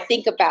now when I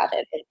think about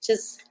it,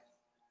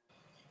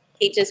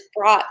 he just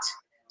brought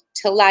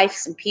to life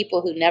some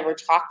people who never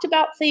talked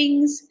about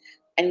things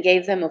and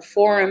gave them a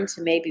forum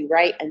to maybe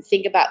write and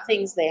think about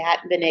things they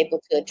hadn't been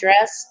able to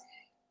address.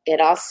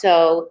 It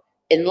also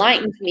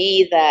enlightened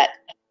me that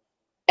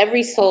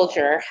every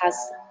soldier has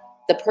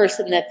the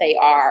person that they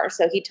are.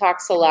 So he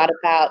talks a lot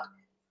about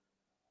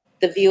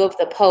the view of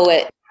the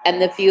poet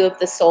and the view of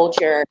the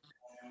soldier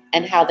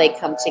and how they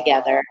come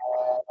together.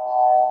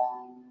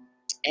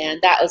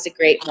 And that was a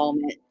great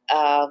moment.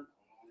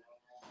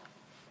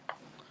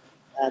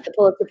 The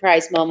Pulitzer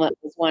Prize moment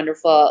was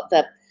wonderful.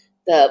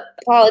 The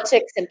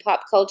politics and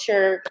pop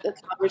culture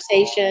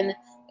conversation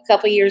a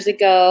couple years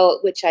ago,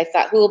 which I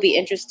thought who will be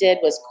interested,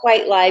 was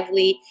quite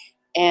lively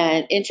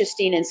and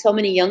interesting, and so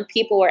many young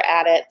people were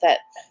at it that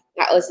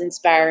was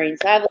inspiring.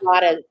 So I have a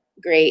lot of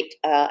great,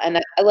 and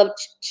I love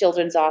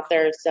children's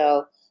authors.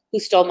 So Who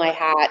Stole My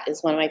Hat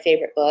is one of my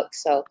favorite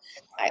books. So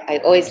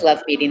I always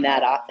love meeting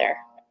that author.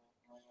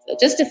 So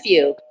just a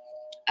few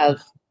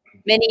of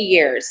many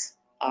years.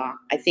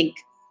 I think,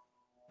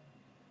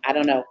 I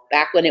don't know,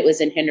 back when it was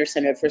in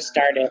Henderson, it first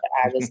started,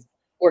 I was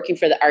working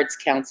for the Arts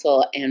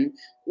Council and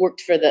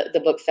worked for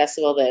the book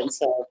festival then.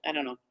 So I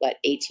don't know,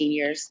 18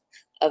 years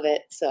of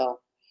it. So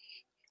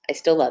I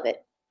still love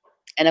it.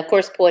 And of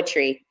course,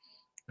 poetry.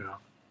 Yeah.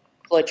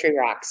 Poetry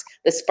rocks.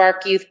 The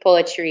Spark Youth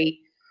Poetry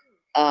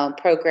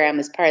program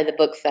is part of the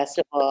book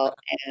festival.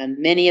 And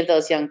many of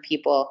those young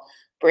people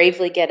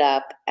bravely get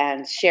up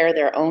and share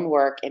their own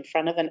work in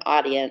front of an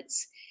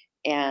audience.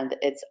 And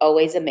it's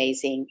always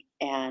amazing.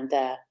 And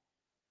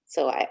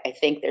so I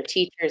thank their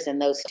teachers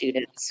and those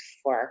students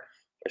for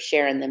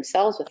sharing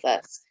themselves with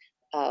us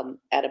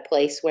at a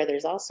place where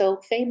there's also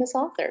famous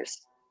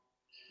authors.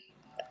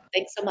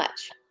 Thanks so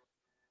much.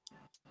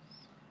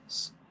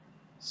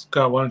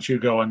 Scott, why don't you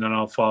go and then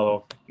I'll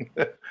follow.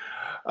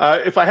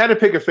 If I had to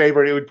pick a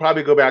favorite, it would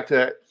probably go back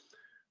to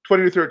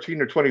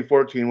 2013 or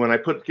 2014 when I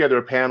put together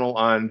a panel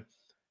on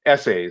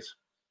essays.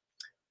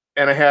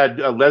 And I had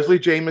Leslie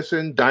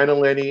Jameson, Dinah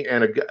Lenny,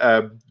 and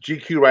a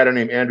GQ writer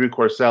named Andrew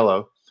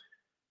Corsello.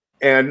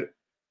 And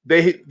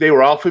they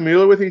were all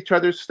familiar with each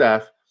other's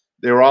stuff.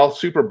 They were all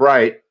super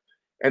bright,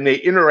 and they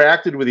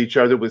interacted with each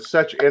other with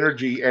such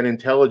energy and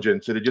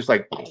intelligence that it just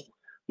like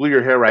blew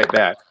your hair right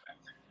back.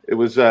 It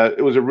was a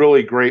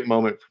really great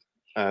moment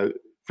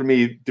for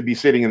me to be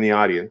sitting in the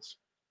audience.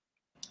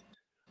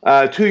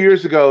 2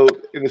 years ago,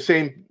 in the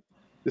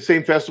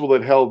same festival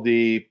that held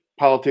the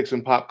politics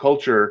and pop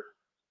culture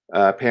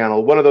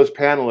panel, one of those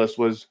panelists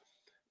was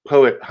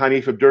poet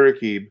Hanif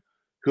Abdurraqib,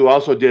 who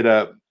also did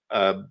a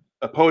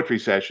poetry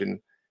session,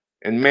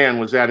 and man,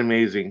 was that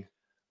amazing.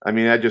 I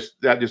mean,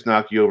 that just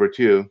knocked you over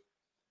too.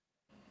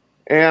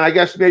 And I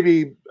guess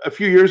maybe a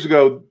few years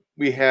ago,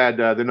 we had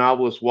the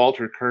novelist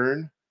Walter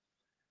Kern,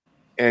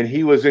 and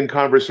he was in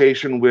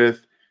conversation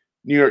with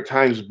New York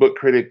Times book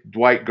critic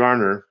Dwight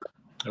Garner.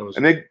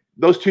 And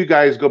those two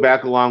guys go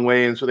back a long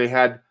way. And so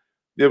there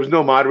was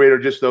no moderator,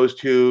 just those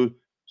two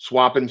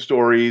swapping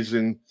stories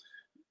and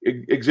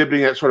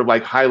exhibiting that sort of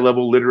like high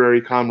level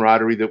literary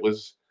camaraderie that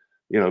was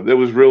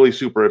really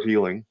super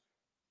appealing.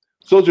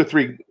 So those are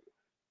three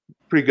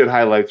pretty good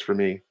highlights for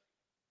me.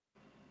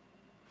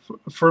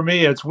 For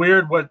me, it's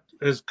weird what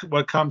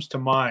comes to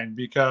mind,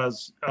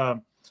 because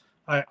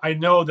I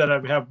know that I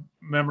have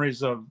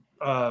memories of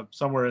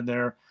somewhere in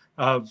there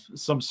of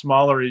some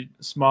smaller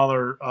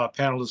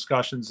panel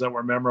discussions that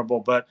were memorable.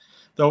 But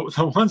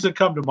the ones that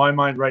come to my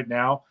mind right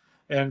now,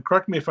 and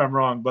correct me if I'm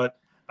wrong, but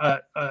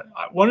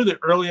one of the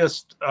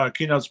earliest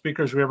keynote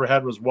speakers we ever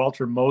had was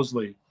Walter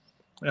Mosley,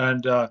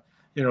 and the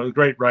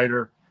great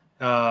writer,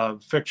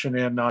 fiction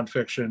and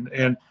nonfiction.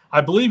 And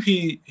I believe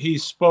he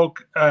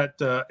spoke at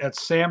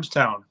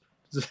Samstown.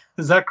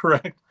 Is that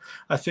correct?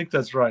 I think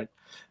that's right.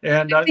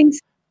 And I think so.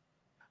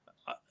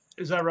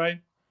 Is that right?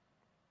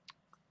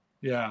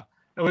 Yeah.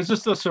 It was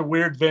just such a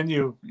weird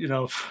venue,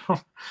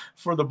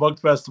 for the book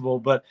festival.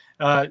 But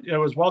it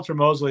was Walter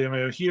Mosley. I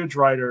mean, a huge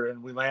writer,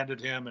 and we landed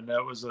him, and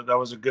that was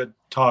a good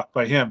talk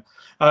by him.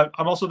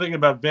 I'm also thinking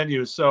about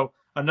venues. So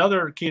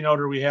another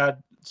keynoter we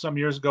had some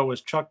years ago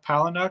was Chuck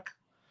Palahniuk,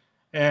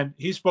 and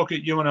he spoke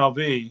at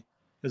UNLV,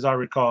 as I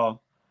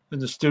recall, in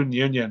the student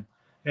union.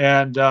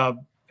 And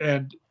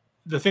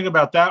the thing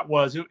about that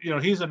was,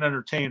 he's an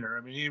entertainer.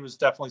 I mean, he was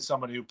definitely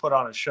somebody who put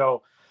on a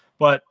show,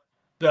 but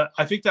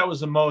I think that was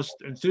the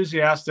most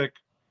enthusiastic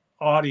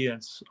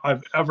audience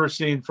I've ever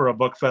seen for a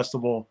book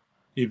festival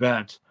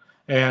event.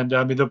 And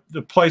I mean,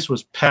 the place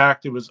was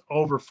packed. It was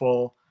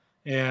overfull,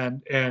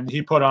 and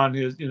he put on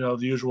his, the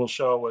usual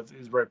show with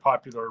his very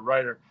popular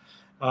writer.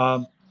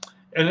 And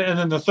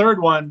then the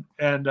third one,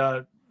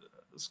 and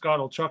Scott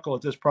will chuckle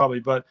at this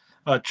probably, but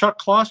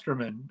Chuck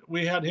Klosterman,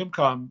 we had him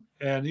come,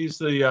 and he's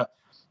the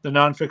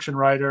nonfiction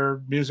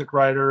writer, music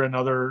writer, and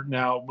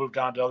now moved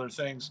on to other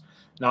things,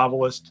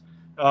 novelist.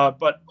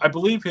 But I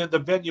believe the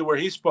venue where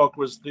he spoke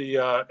was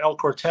the El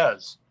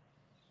Cortez.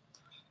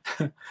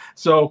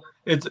 So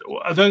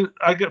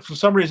I get, for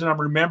some reason,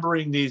 I'm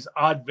remembering these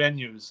odd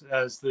venues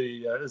as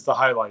the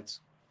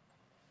highlights.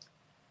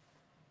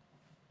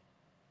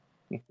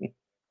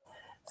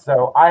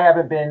 So I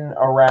haven't been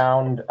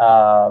around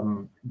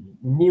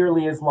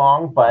nearly as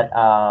long, but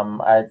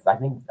I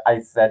think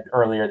I said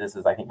earlier, this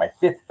is, I think, my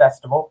 5th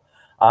festival.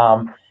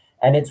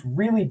 And it's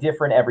really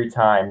different every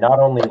time, not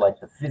only like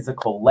the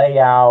physical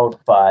layout,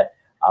 but,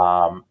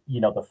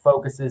 the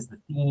focuses, the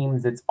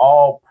themes, it's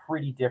all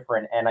pretty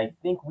different. And I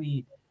think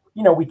we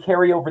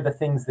carry over the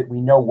things that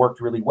we know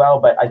worked really well,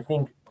 but I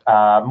think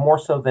more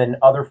so than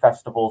other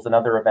festivals and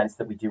other events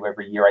that we do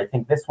every year, I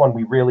think this one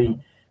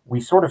we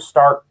sort of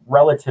start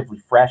relatively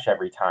fresh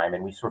every time,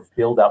 and we sort of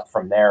build up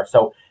from there.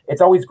 So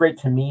it's always great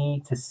to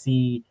me to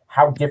see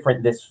how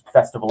different this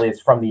festival is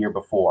from the year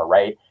before,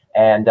 right?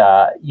 And,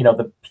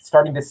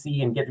 starting to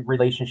see and get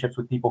relationships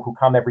with people who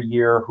come every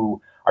year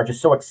who are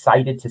just so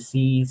excited to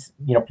see,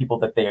 people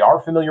that they are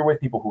familiar with,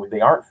 people who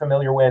they aren't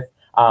familiar with.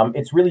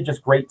 It's really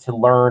just great to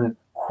learn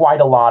quite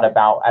a lot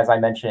about, as I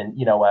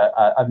mentioned,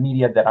 a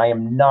media that I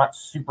am not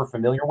super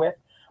familiar with.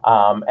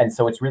 And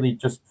so it's really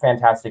just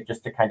fantastic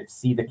just to kind of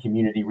see the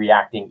community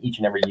reacting each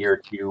and every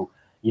year to,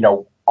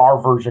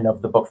 our version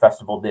of the book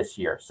festival this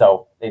year.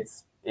 So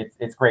it's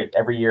great.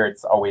 Every year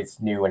it's always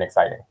new and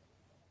exciting.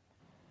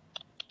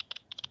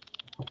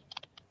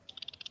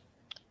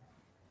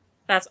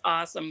 That's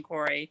awesome,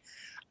 Corey.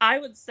 I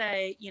would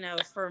say,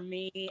 for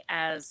me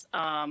as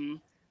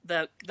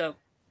the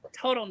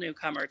total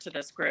newcomer to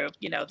this group,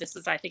 this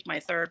is, I think, my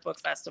 3rd book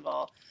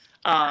festival,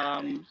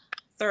 3rd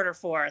or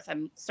 4th.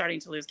 I'm starting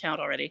to lose count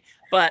already.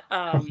 But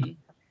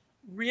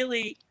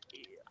really,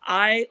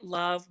 I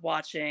love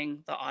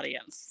watching the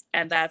audience.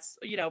 And that's,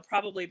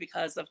 probably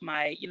because of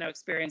my,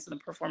 experience in the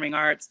performing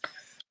arts.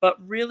 But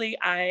really,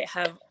 I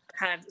have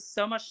had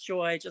so much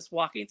joy just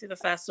walking through the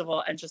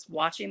festival and just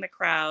watching the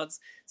crowds,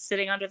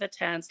 sitting under the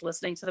tents,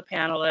 listening to the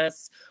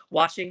panelists,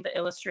 watching the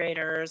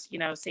illustrators,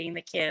 seeing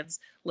the kids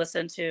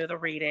listen to the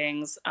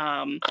readings,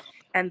 and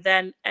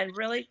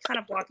really kind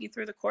of walking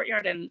through the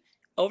courtyard and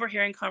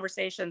overhearing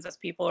conversations as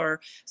people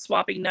are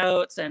swapping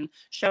notes and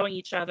showing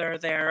each other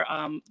their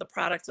the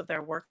products of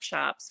their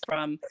workshops.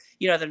 From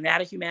the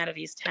Nevada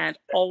Humanities tent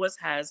always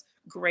has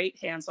great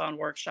hands-on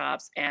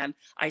workshops, and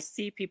I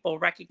see people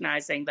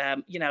recognizing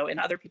them in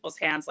other people's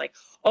hands, like,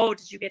 oh,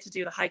 did you get to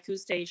do the haiku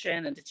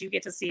station, and did you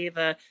get to see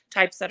the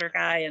typesetter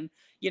guy? And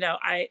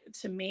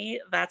to me,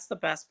 that's the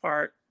best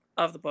part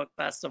of the book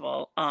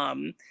festival.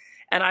 And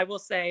I will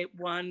say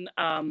one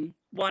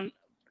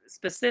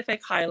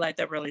specific highlight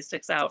that really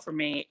sticks out for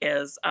me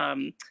is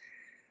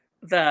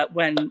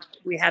when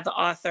we had the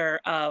author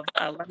of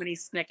Lemony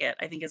Snicket,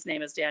 I think his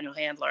name is Daniel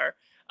Handler,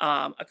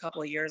 a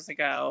couple of years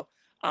ago.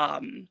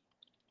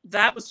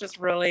 That was just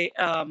really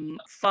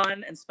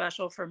fun and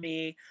special for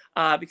me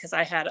because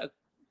I had a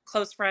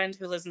close friend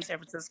who lives in San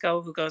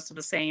Francisco who goes to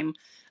the same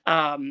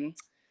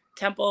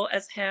temple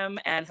as him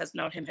and has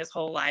known him his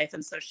whole life.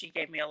 And so she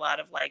gave me a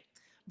lot of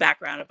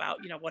background about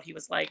what he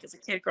was like as a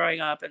kid growing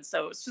up. And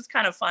so it's just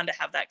kind of fun to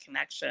have that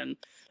connection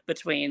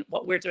between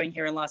what we're doing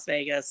here in Las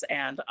Vegas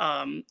and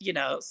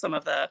some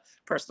of the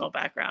personal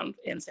background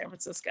in San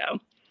Francisco.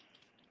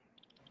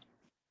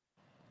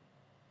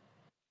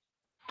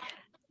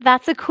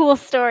 That's a cool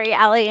story,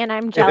 Allie, and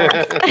I'm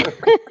jealous.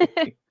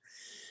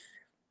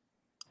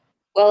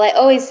 Well, I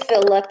always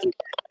feel lucky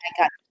that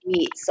I got to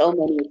meet so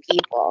many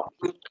people.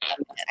 I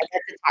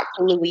got to talk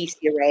to Luis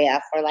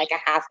Urea for like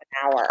a half an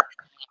hour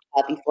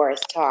before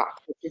his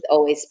talk, which is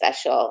always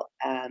special,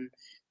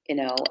 you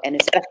know, and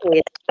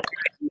especially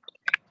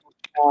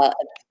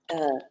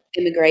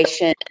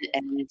immigration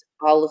and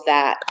all of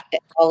that.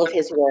 All of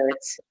his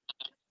words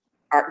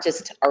are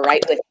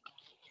right with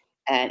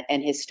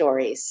and his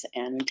stories.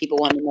 And when people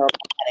want to know about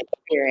that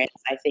experience,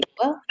 I think,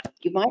 well,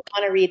 you might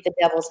want to read The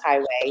Devil's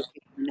Highway if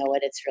you want to know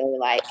what it's really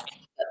like.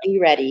 But be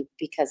ready,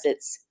 because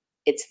it's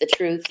the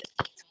truth.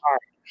 It's hard.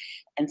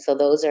 And so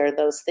those are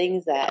those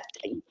things that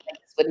you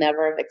would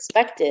never have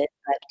expected,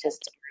 but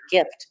just a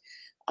gift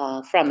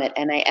from it.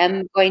 And I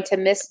am going to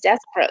miss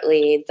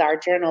desperately our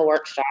journal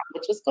workshop,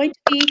 which was going to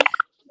be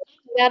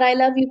that I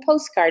Love You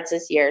postcards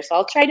this year. So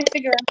I'll try to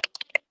figure out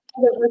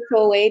a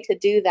virtual way to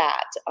do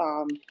that.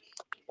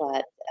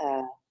 But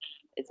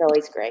it's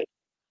always great.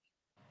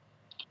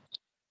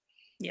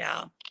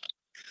 Yeah.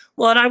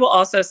 Well, and I will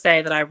also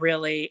say that I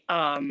really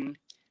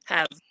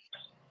have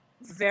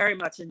very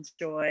much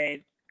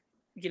enjoyed,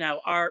 you know,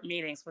 our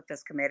meetings with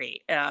this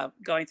committee,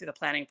 going through the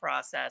planning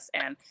process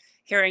and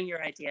hearing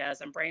your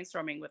ideas and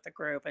brainstorming with the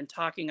group and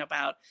talking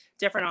about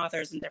different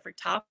authors and different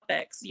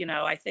topics. You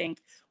know, I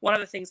think one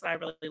of the things that I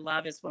really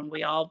love is when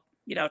we all,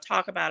 you know,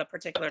 talk about a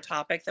particular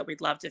topic that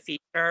we'd love to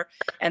feature,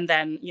 and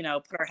then, you know,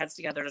 put our heads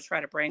together to try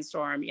to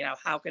brainstorm, you know,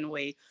 how can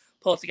we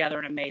pull together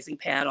an amazing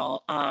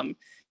panel.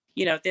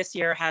 You know, this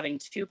year having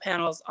 2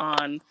 panels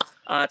on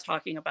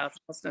talking about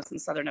homelessness in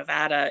Southern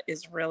Nevada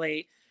is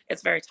really,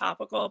 it's very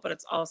topical, but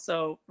it's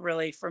also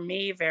really, for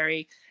me,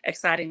 very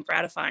exciting and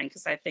gratifying,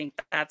 because I think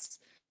that's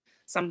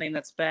something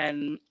that's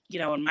been, you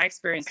know, in my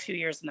experience, 2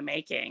 years in the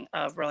making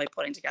of really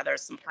putting together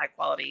some high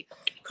quality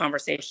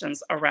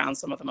conversations around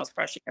some of the most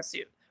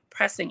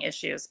pressing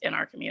issues in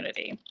our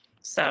community.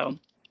 So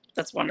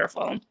that's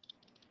wonderful.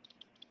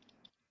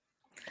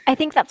 I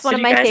think that's one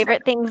of my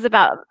favorite things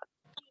about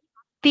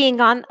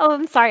being on. Oh,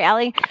 I'm sorry,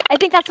 Allie. I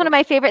think that's one of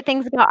my favorite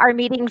things about our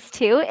meetings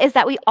too, is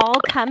that we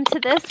all come to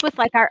this with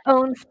like our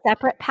own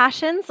separate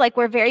passions. Like,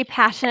 we're very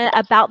passionate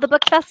about the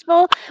book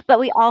festival, but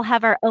we all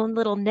have our own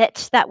little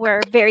niche that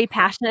we're very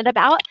passionate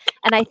about.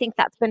 And I think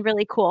that's been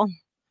really cool.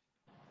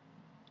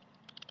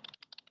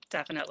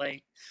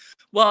 Definitely.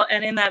 Well,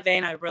 and in that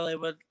vein, I really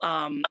would,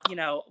 you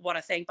know, want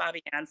to thank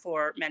Bobby Ann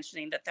for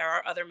mentioning that there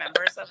are other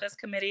members of this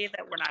committee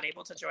that were not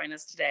able to join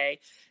us today,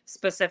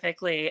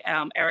 specifically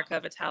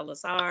Erica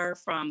Vital-Lazar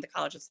from the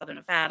College of Southern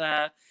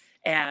Nevada,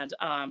 and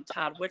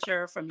Todd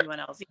Witcher from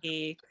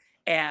UNLV,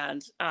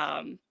 and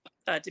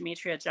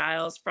Demetria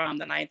Giles from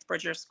the Ninth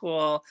Bridger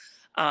School,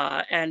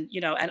 and,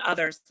 you know, and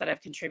others that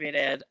have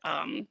contributed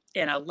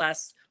in a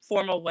less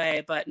formal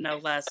way, but no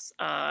less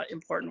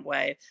important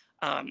way.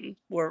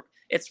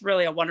 It's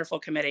really a wonderful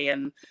committee,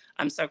 and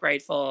I'm so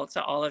grateful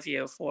to all of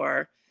you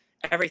for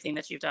everything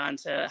that you've done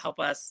to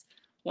help us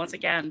once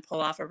again pull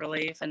off a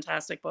really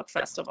fantastic book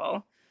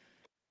festival.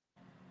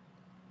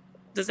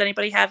 Does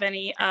anybody have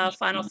any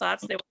final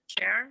thoughts they want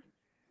to share?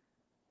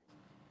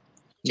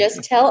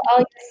 Just tell all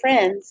your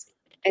friends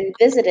and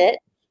visit it,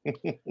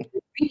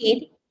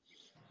 read,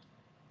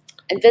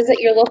 and visit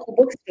your local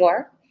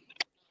bookstore.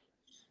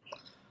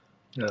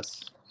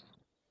 Yes.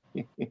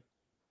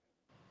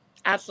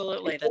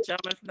 Absolutely. The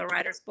gentlemen from the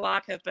Writer's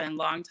Block have been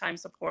longtime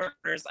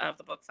supporters of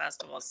the book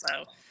festival. So,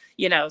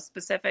 you know,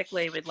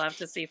 specifically, we'd love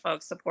to see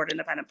folks support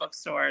independent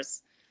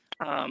bookstores.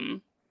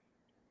 And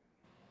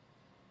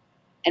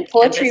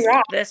Poetry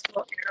Rock. This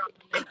will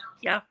air on,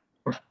 yeah.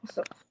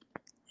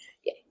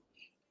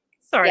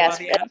 Sorry, yes,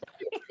 Bobby.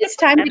 it's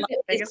time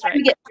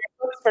to get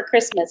books for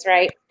Christmas,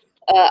 right?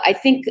 I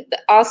think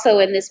also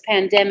in this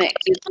pandemic,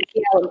 you can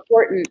see how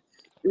important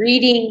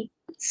reading,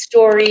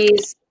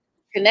 stories,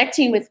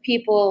 connecting with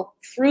people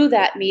through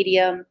that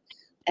medium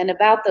and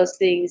about those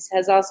things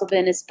has also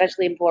been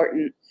especially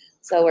important.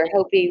 So we're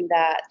hoping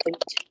that the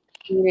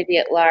community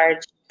at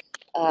large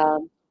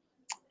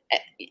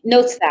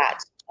notes that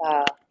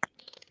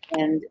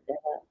and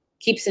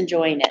keeps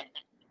enjoying it.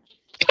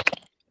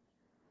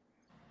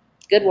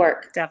 Good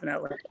work.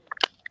 Definitely.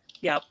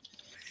 Yep.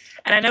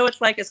 And I know it's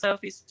like a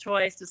Sophie's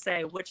choice to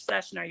say, which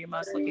session are you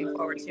most looking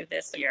forward to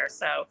this year?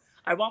 So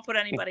I won't put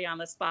anybody on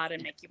the spot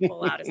and make you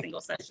pull out a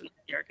single session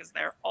this year, because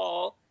they're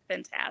all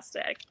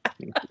fantastic.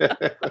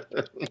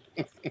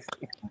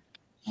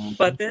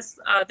 But this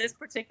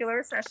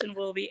particular session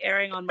will be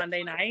airing on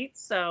Monday night.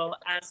 So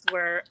as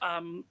we're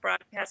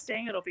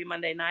broadcasting, it'll be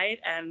Monday night.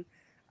 And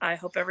I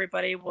hope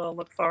everybody will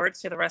look forward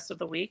to the rest of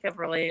the week of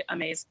really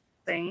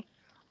amazing,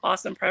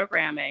 awesome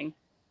programming.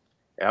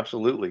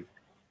 Absolutely.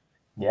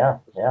 Yeah.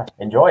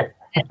 Enjoy.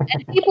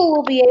 And people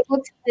will be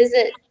able to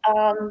visit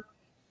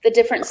the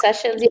different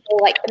sessions. You know,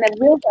 like in a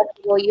real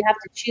festival, you have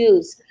to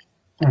choose.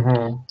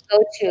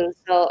 Go to.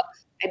 So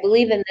I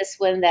believe in this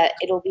one that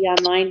it'll be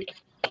online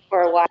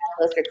for a while.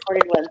 Those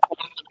recorded ones,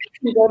 you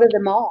can go to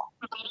them all.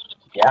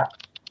 Yeah.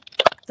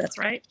 That's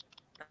right.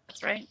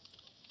 That's right.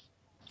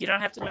 You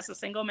don't have to miss a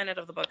single minute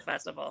of the book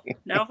festival.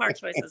 No hard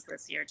choices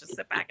this year. Just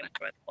sit back and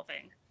enjoy the whole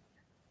thing.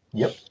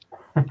 Yep.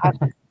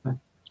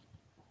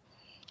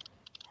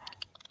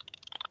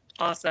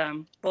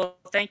 Awesome. Well,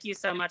 thank you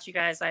so much, you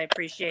guys. I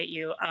appreciate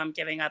you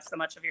giving up so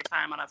much of your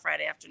time on a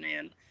Friday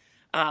afternoon.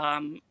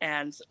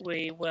 And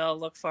we will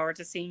look forward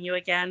to seeing you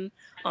again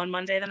on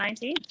Monday the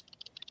 19th.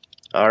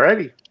 All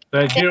righty.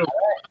 Thank you.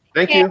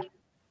 Thank you.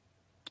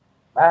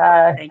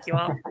 Bye. Thank you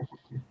all.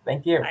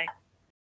 Thank you. Bye.